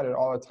hear about it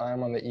all the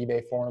time on the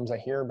eBay forums. I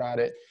hear about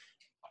it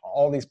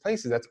all these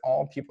places. That's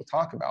all people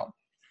talk about.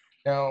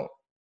 Now,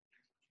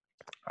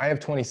 I have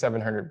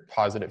 2,700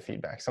 positive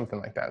feedback, something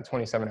like that,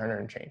 2,700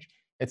 and change.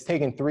 It's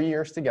taken 3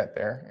 years to get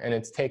there, and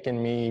it's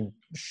taken me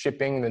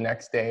shipping the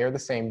next day or the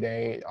same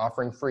day,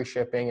 offering free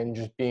shipping, and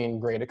just being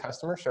great at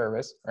customer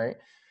service, right?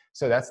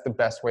 So that's the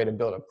best way to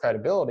build up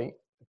credibility.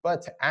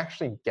 But to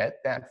actually get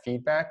that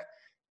feedback,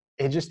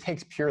 it just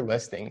takes pure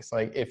listings.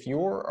 Like if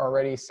you're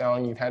already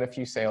selling, you've had a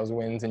few sales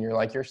wins, and you're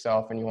like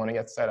yourself, and you want to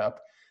get set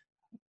up,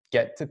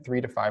 get to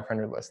 300 to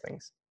 500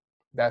 listings.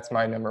 That's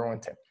my number one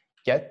tip.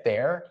 Get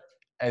there,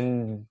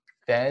 and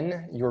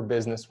then your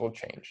business will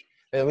change.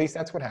 At least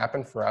that's what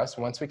happened for us.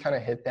 Once we kind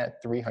of hit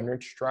that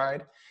 300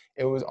 stride,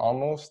 it was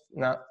almost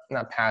not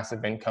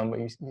passive income, but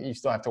you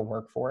still have to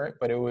work for it.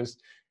 But it was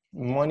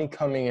money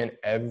coming in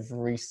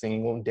every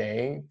single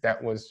day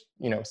that was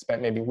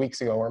spent maybe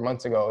weeks ago or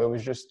months ago. It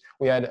was just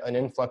we had an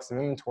influx of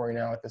inventory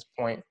now at this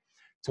point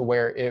to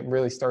where it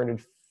really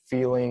started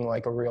feeling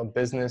like a real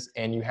business,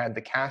 and you had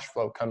the cash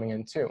flow coming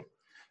in too.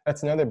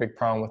 That's another big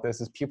problem with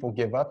this is people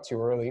give up too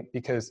early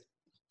because,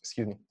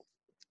 excuse me,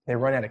 they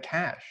run out of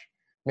cash.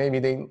 Maybe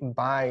they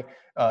buy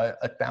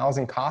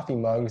 1,000 coffee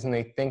mugs and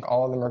they think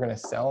all of them are going to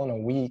sell in a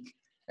week,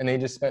 and they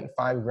just spent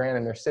 $5,000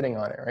 and they're sitting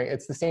on it, right?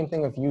 It's the same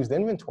thing with used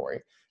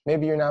inventory.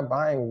 Maybe you're not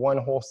buying one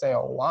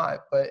wholesale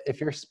lot, but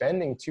if you're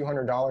spending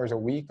 $200 a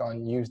week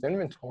on used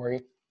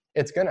inventory,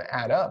 it's going to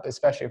add up,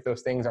 especially if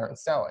those things aren't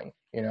selling,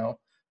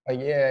 Like,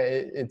 yeah,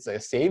 it's a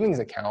savings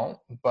account,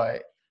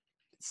 but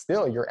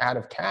still you're out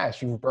of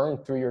cash. You've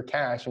burned through your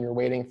cash and you're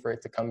waiting for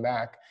it to come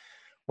back.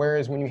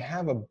 Whereas when you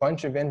have a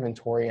bunch of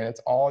inventory and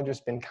it's all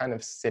just been kind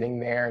of sitting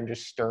there and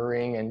just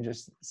stirring and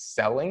just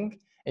selling,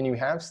 and you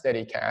have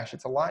steady cash,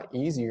 it's a lot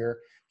easier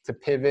to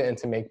pivot and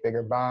to make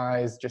bigger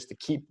buys, just to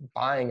keep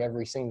buying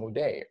every single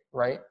day,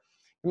 right?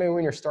 Maybe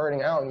when you're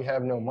starting out and you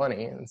have no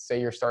money, and say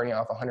you're starting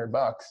off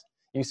 $100,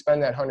 you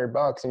spend that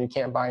 $100 and you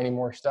can't buy any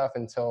more stuff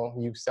until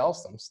you sell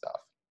some stuff,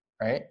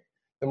 right?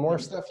 The more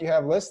Mhm. stuff you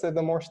have listed,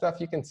 the more stuff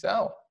you can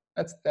sell.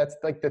 That's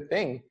like the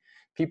thing.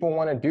 People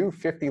want to do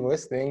 50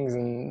 listings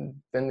and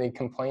then they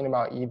complain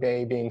about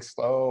eBay being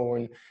slow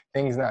and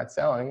things not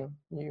selling.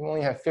 You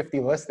only have 50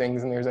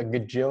 listings and there's a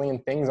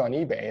gajillion things on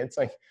eBay. It's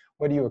like,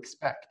 what do you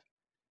expect?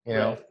 You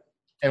know? Right.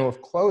 And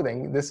with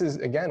clothing, this is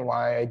again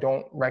why I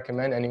don't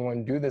recommend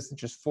anyone do this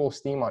just full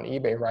steam on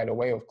eBay right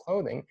away with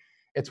clothing.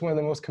 It's one of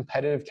the most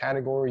competitive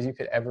categories you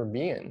could ever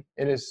be in.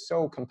 It is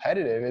so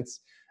competitive.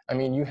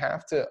 You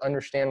have to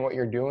understand what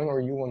you're doing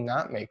or you will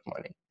not make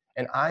money.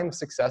 And I'm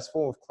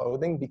successful with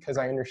clothing because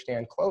I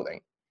understand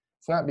clothing.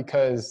 It's not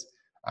because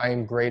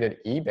I'm great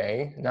at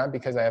eBay, not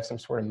because I have some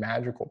sort of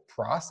magical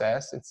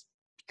process. It's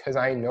because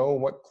I know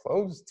what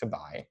clothes to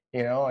buy.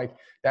 Like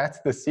that's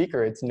the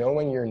secret. It's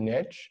knowing your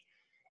niche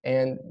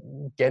and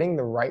getting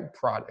the right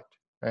product.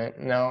 Right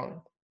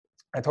now,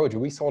 I told you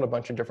we sold a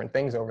bunch of different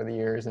things over the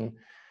years, and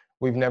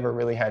we've never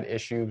really had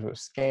issues with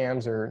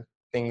scams or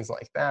things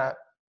like that.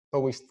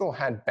 But we still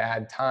had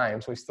bad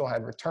times. We still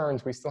had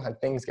returns. We still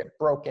had things get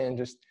broken.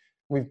 Just,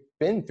 we've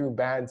been through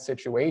bad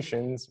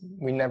situations.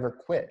 We never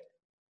quit.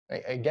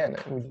 Again,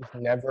 we just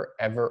never,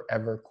 ever,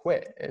 ever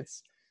quit.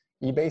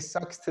 eBay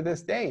sucks to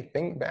this day.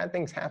 Bad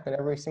things happen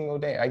every single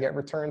day. I get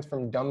returns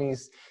from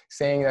dummies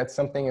saying that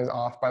something is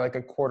off by like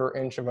a 1/4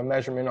 inch of a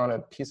measurement on a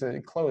piece of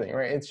clothing,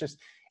 right?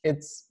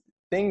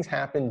 Things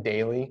happen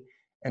daily,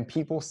 and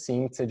people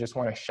seem to just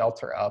want to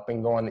shelter up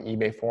and go on the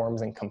eBay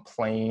forums and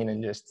complain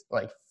and just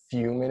like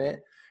fume in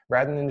it,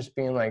 rather than just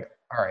being like,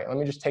 all right, let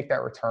me just take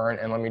that return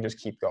and let me just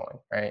keep going,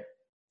 right?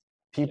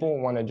 People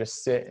want to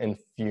just sit and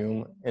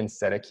fume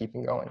instead of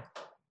keeping going.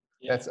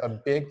 Yeah. That's a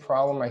big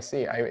problem I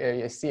see.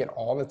 I see it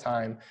all the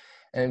time,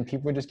 and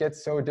people just get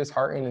so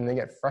disheartened and they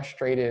get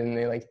frustrated and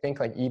they like think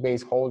like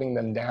eBay's holding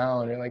them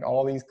down and like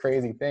all these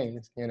crazy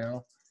things, you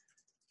know?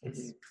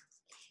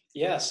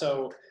 Yeah,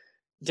 so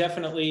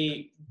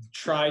definitely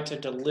try to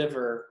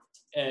deliver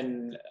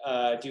and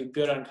do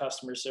good on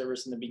customer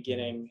service in the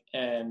beginning,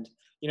 and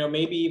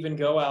maybe even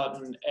go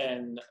out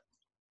and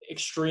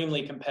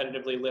extremely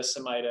competitively list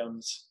some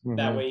items.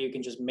 That way you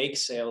can just make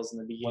sales in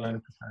the beginning.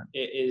 100%.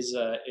 It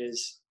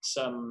is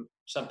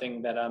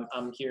something that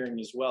I'm hearing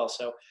as well.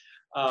 So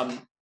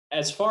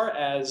as far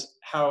as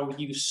how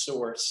you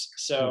source,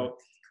 so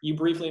you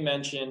briefly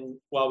mentioned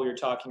while we were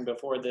talking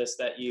before this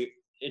that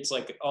it's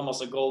like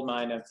almost a gold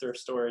mine of thrift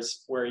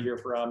stores where you're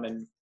from,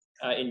 and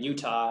in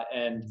Utah.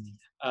 And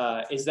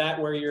is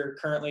that where you're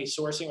currently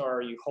sourcing, or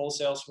are you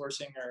wholesale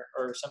sourcing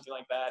or something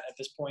like that at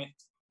this point?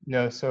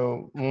 No,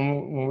 so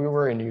when we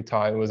were in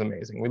Utah, it was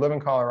amazing. We live in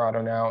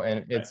Colorado now,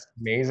 and it's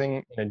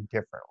amazing in a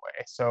different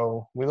way.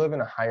 So we live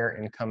in a higher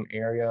income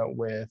area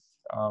with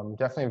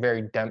definitely a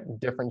very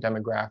different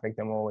demographic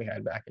than what we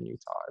had back in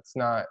Utah. It's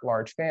not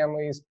large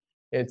families.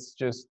 It's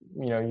just,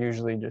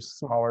 usually just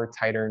smaller,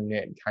 tighter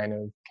knit kind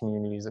of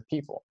communities of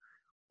people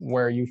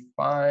where you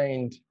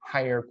find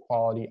higher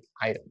quality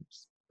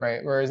items, right?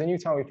 Whereas in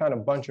Utah, we found a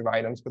bunch of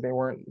items, but they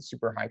weren't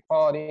super high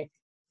quality.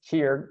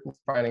 Here, we're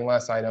finding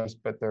less items,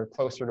 but they're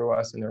closer to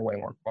us and they're way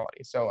more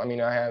quality. So, I mean,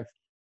 I have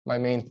my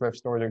main thrift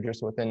stores are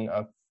just within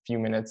a few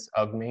minutes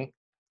of me.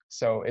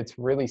 So it's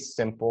really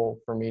simple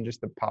for me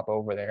just to pop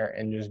over there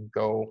and just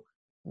go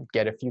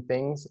get a few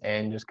things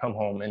and just come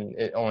home. And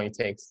it only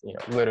takes,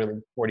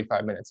 literally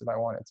 45 minutes if I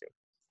wanted to.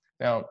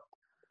 Now,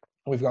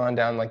 we've gone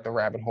down like the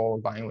rabbit hole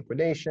of buying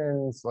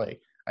liquidations.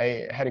 Like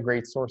I had a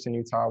great source in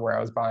Utah where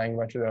I was buying a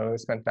bunch of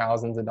those, spent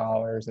thousands of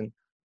dollars, and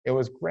it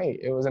was great.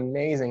 It was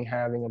amazing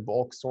having a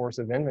bulk source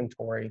of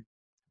inventory.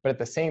 But at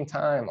the same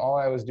time, all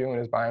I was doing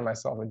is buying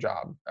myself a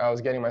job. I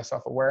was getting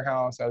myself a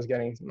warehouse. I was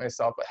getting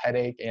myself a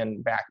headache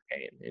and back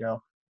pain.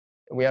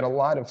 We had a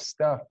lot of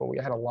stuff, but we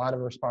had a lot of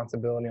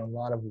responsibility, a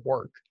lot of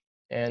work.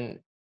 And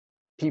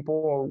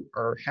people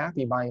are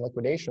happy buying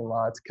liquidation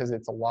lots because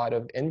it's a lot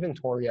of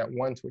inventory at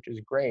once, which is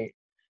great.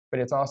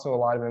 But it's also a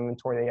lot of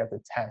inventory that you have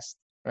to test,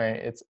 right?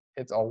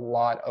 It's a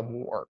lot of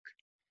work.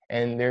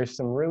 And there's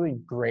some really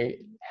great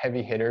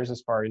heavy hitters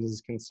as far as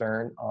is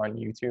concerned on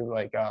YouTube,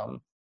 like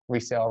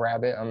Resell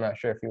Rabbit. I'm not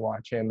sure if you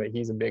watch him, but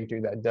he's a big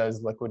dude that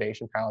does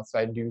liquidation pallets. So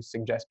I do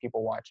suggest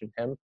people watching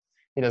him.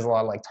 He does a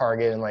lot of like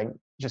Target and like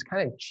just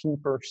kind of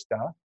cheaper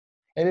stuff.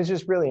 And it's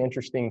just really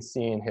interesting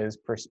seeing his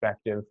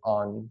perspective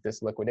on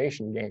this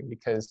liquidation game,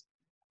 because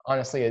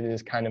honestly, it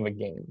is kind of a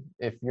game.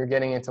 If you're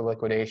getting into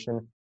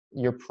liquidation,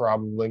 you're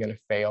probably going to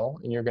fail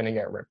and you're going to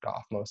get ripped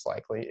off most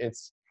likely.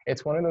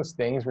 It's one of those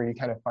things where you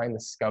kind of find the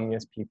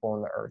scummiest people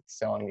on the earth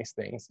selling these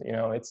things.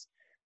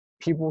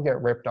 People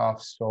get ripped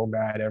off so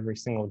bad every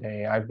single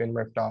day. I've been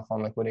ripped off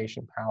on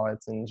liquidation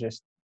pallets, and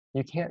just,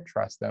 you can't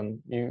trust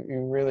them. You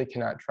really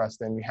cannot trust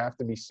them. You have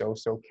to be so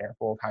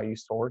careful of how you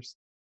source.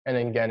 And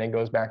then again, it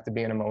goes back to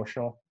being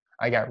emotional.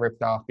 I got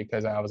ripped off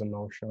because I was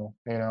emotional.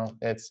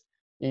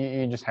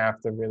 You just have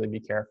to really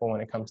be careful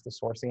when it comes to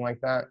sourcing like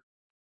that.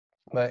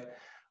 But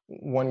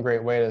one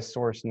great way to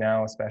source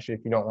now, especially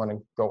if you don't want to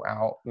go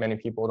out, many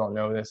people don't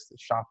know this,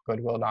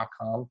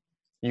 shopgoodwill.com.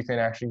 You can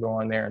actually go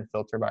on there and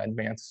filter by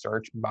advanced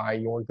search by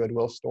your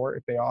Goodwill store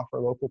if they offer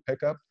local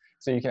pickup.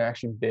 So you can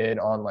actually bid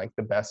on like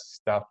the best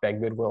stuff that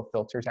Goodwill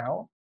filters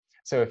out.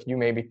 So if you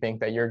maybe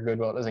think that your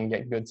Goodwill doesn't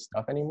get good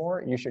stuff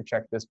anymore, you should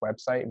check this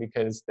website,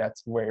 because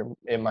that's where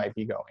it might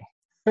be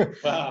going.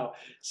 Wow.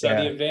 So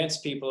yeah. The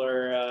advanced people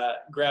are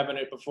grabbing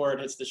it before it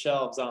hits the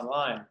shelves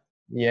online.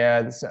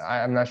 Yeah,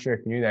 I'm not sure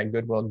if you knew that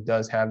Goodwill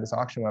does have this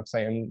auction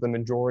website, and the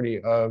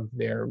majority of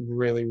their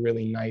really,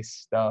 really nice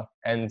stuff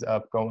ends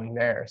up going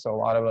there. So a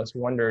lot of us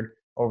wondered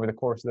over the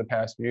course of the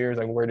past few years,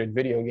 like, where did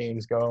video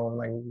games go? And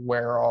like,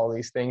 where are all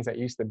these things that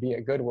used to be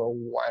at Goodwill?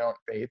 Why don't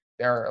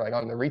they're like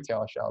on the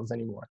retail shelves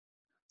anymore?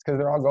 It's because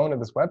they're all going to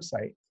this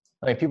website.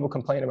 Like, people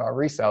complain about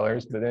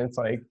resellers, but then it's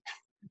like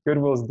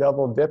Goodwill's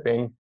double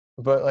dipping,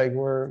 but like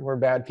we're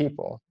bad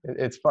people.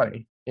 It's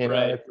funny,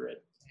 Right.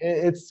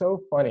 It's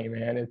so funny,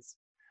 man.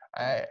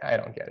 I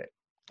don't get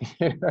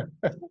it.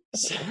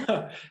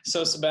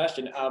 So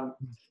Sebastian,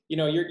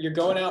 you're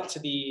going out to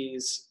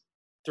these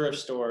thrift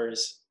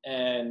stores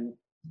and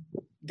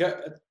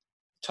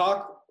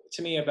talk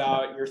to me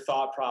about your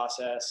thought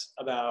process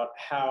about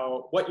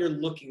what you're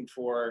looking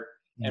for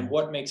and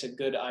what makes a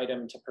good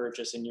item to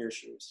purchase in your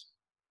shoes.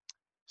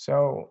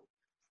 So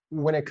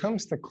when it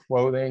comes to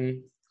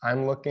clothing,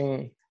 I'm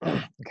looking,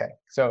 okay.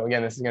 So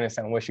again, this is going to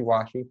sound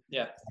wishy-washy.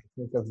 Yeah. I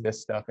think of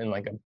this stuff in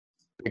like a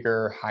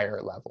bigger,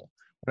 higher level.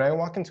 When I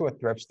walk into a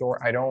thrift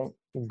store, I don't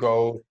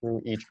go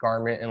through each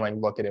garment and like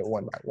look at it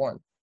one by one.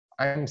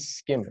 I'm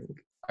skimming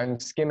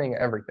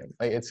everything.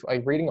 Like it's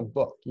like reading a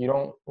book. You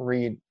don't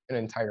read an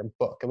entire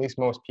book. At least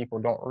most people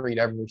don't read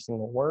every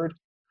single word.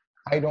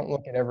 I don't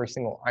look at every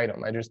single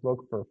item. I just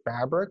look for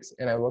fabrics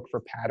and I look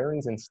for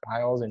patterns and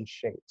styles and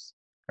shapes,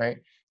 right?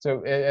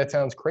 So it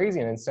sounds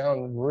crazy and it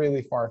sounds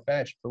really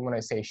far-fetched, but when I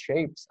say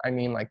shapes, I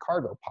mean like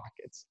cargo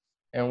pockets.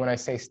 And when I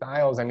say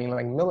styles, I mean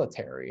like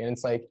military. And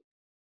it's like,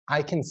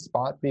 I can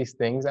spot these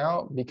things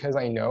out because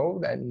I know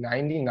that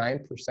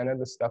 99% of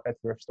the stuff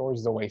at thrift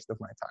stores is a waste of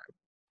my time.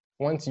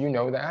 Once you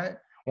know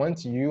that,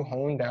 once you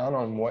hone down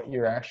on what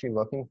you're actually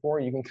looking for,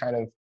 you can kind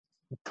of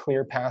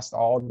clear past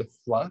all the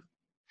fluff.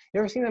 You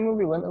ever seen that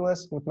movie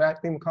Limitless with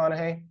Matthew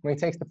McConaughey when he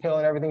takes the pill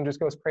and everything just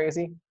goes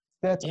crazy?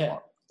 That's Bradley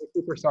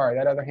Cooper. Sorry,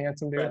 that other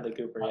handsome dude. Bradley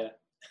Cooper, yeah.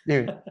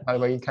 Dude, by the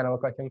way, you kind of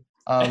look like him.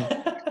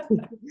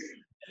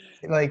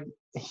 Like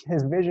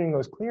his vision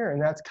goes clear,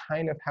 and that's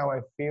kind of how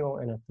I feel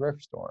in a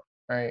thrift store,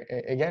 right?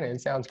 Again,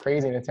 it sounds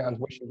crazy and it sounds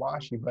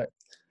wishy-washy, but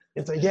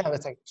it's like, yeah,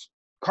 it's like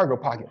cargo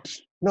pocket,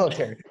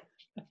 military.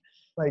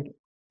 Like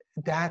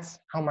that's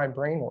how my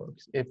brain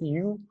works. If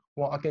you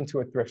walk into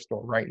a thrift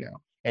store right now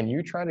and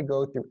you try to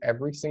go through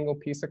every single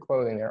piece of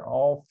clothing, they're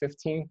all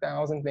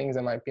 15,000 things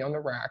that might be on the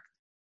rack,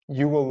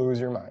 you will lose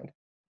your mind.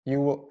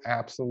 You will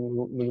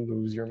absolutely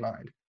lose your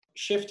mind.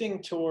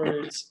 Shifting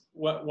towards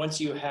once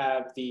you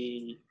have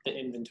the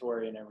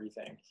inventory and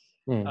everything,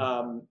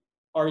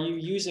 are you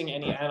using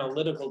any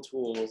analytical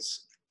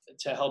tools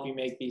to help you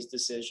make these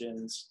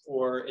decisions,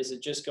 or is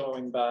it just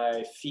going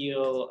by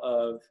feel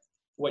of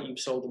what you've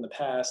sold in the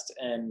past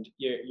and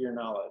your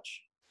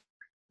knowledge?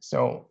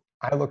 So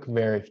I look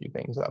very few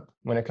things up.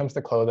 When it comes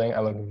to clothing,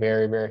 I look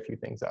very, very few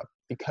things up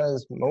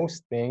because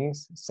most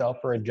things sell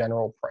for a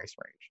general price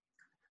range.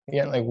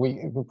 Again, like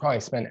we probably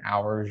spend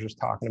hours just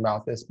talking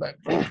about this, but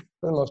for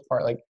the most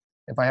part, like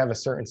if I have a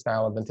certain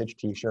style of vintage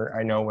t-shirt,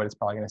 I know what it's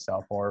probably going to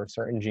sell for.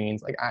 Certain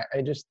jeans, like I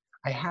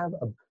have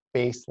a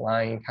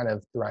baseline kind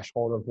of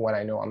threshold of what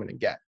I know I'm going to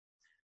get.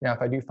 Now,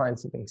 if I do find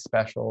something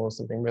special,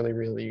 something really,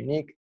 really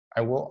unique,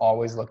 I will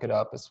always look it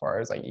up as far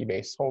as like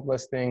eBay sold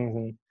listings.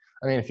 And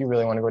I mean, if you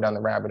really want to go down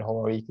the rabbit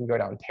hole, you can go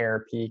down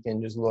Terapeak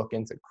and just look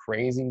into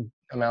crazy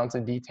amounts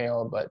of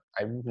detail, but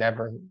I've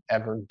never,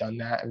 ever done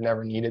that. I've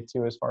never needed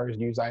to as far as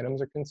used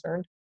items are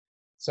concerned.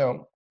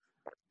 So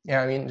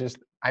yeah, I mean,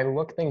 I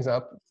look things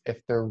up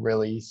if they're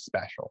really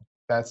special.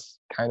 That's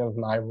kind of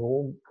my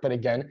rule. But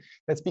again,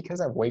 that's because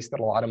I've wasted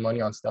a lot of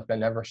money on stuff that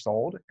never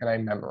sold and I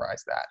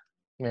memorized that.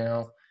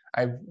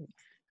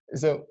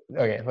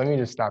 Okay, let me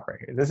just stop right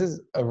here. This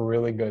is a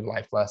really good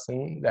life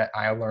lesson that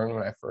I learned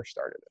when I first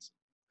started this.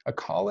 A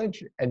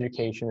college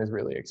education is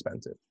really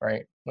expensive,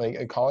 right? Like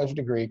a college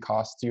degree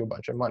costs you a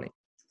bunch of money.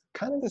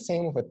 Kind of the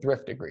same with a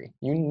thrift degree.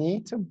 You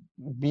need to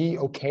be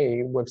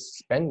okay with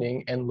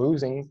spending and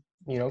losing,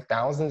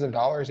 thousands of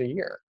dollars a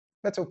year.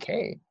 That's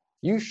okay.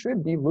 You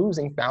should be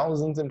losing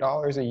thousands of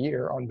dollars a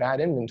year on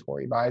bad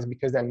inventory buys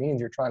because that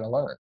means you're trying to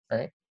learn,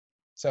 right?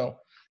 So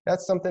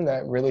that's something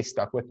that really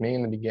stuck with me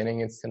in the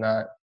beginning, is to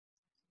not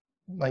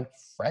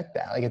fret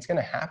that. Like it's going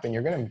to happen.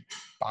 You're going to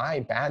buy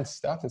bad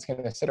stuff that's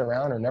going to sit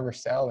around or never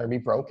sell or be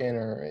broken,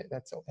 or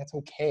that's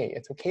okay.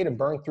 It's okay to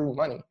burn through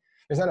money.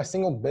 There's not a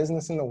single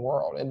business in the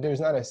world, and there's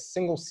not a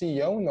single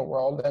CEO in the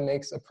world that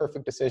makes a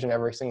perfect decision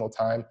every single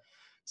time.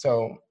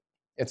 So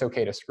it's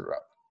okay to screw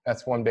up.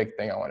 That's one big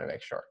thing I want to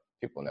make sure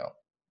people know.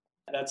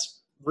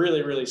 That's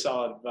really, really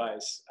solid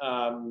advice.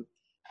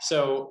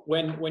 So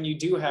when you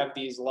do have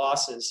these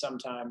losses,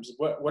 sometimes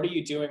what are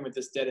you doing with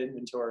this dead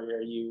inventory?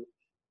 Are you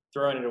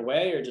throwing it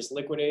away or just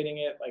liquidating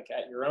it like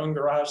at your own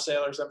garage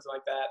sale or something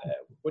like that?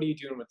 What are you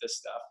doing with this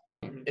stuff?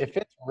 If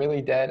it's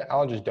really dead,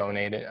 I'll just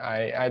donate it.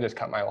 I just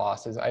cut my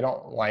losses. I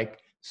don't like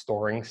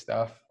storing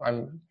stuff.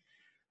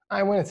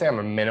 I wouldn't say I'm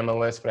a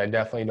minimalist, but I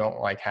definitely don't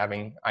like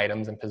having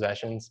items and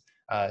possessions.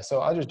 So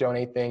I'll just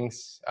donate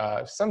things,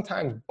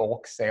 sometimes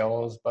bulk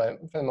sales, but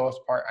for the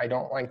most part, I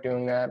don't like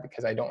doing that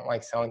because I don't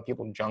like selling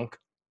people junk.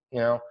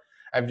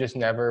 I've just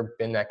never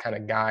been that kind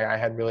of guy. I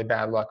had really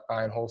bad luck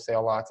buying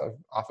wholesale lots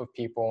off of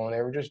people, and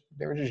they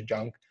were just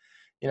junk,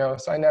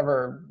 so I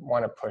never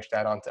want to push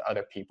that onto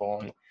other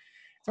people. And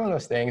it's one of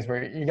those things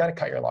where you got to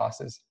cut your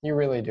losses. You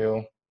really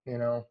do.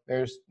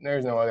 There's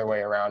no other way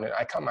around it.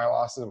 I cut my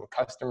losses with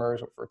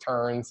customers, with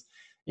returns.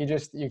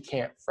 You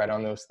can't fret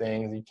on those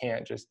things. You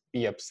can't just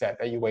be upset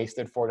that you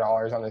wasted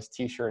 $4 on this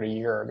t-shirt a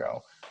year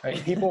ago.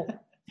 Like people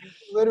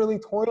literally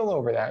toil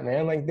over that,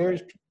 man. Like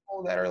there's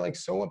people that are like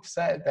so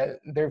upset that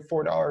their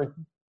 $4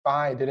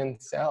 buy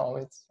didn't sell.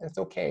 It's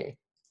okay.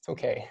 It's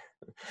okay.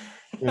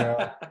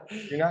 You're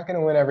not going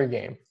to win every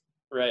game.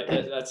 Right.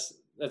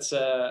 That's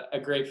a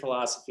great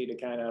philosophy to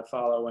kind of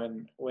follow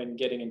when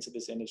getting into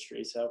this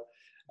industry. So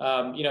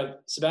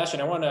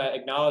Sebastian, I want to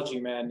acknowledge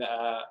you, man.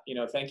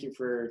 Thank you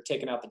for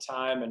taking out the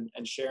time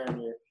and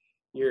sharing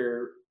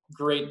your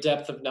great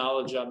depth of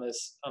knowledge on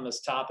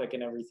this topic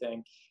and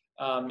everything.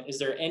 Is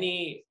there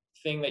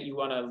anything that you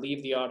want to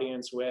leave the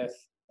audience with?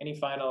 Any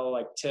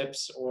final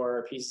tips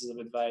or pieces of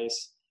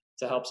advice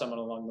to help someone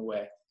along the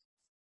way?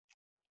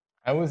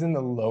 I was in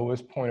the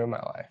lowest point of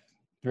my life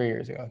 3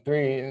 years ago.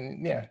 3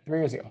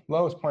 years ago,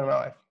 lowest point of my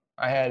life.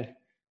 I had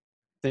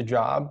the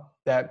job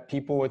that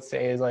people would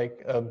say is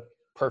like a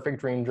perfect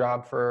dream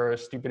job for a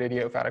stupid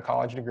idiot without a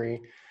college degree.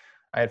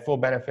 I had full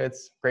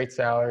benefits, great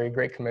salary,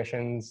 great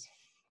commissions,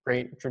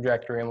 great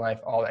trajectory in life,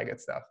 all that good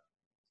stuff.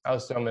 I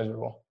was so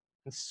miserable.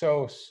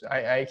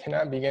 I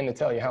cannot begin to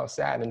tell you how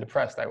sad and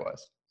depressed I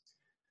was.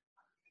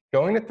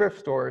 Going to thrift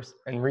stores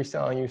and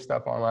reselling used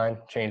stuff online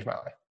changed my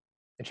life.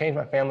 It changed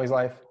my family's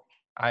life.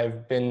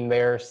 I've been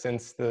there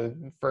since the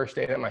first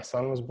day that my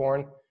son was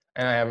born,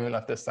 and I haven't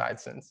left this side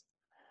since.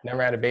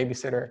 Never had a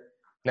babysitter,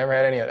 never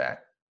had any of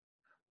that.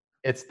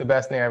 It's the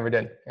best thing I ever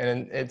did.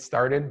 And it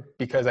started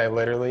because I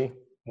literally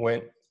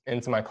went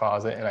into my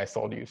closet and I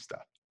sold used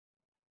stuff.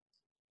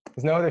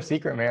 There's no other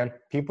secret, man.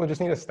 People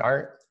just need to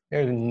start.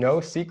 There's no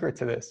secret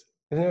to this.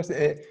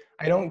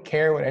 I don't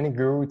care what any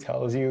guru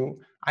tells you.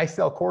 I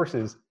sell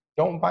courses.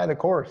 Don't buy the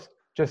course.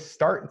 Just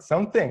start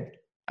something.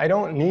 I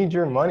don't need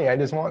your money. I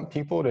just want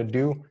people to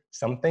do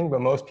something, but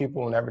most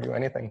people will never do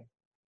anything.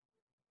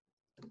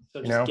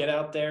 So just get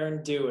out there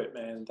and do it,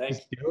 man.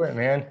 Just do it,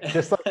 man.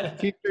 Just like the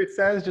t-shirt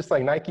says, just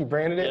like Nike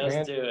branded it,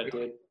 man. Just do it,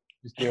 dude.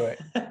 Just do it.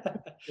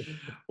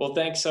 Well,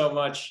 thanks so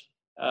much.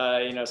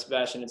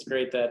 Sebastian, it's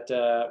great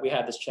that we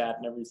had this chat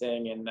and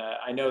everything. And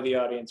I know the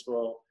audience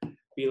will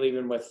be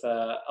leaving with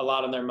a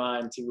lot on their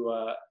mind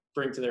to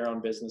bring to their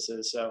own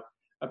businesses. So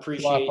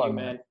appreciate you,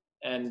 man.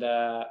 And,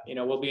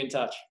 we'll be in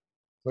touch.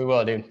 We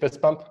will, dude.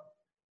 Fist bump.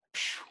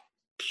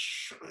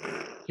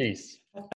 Peace.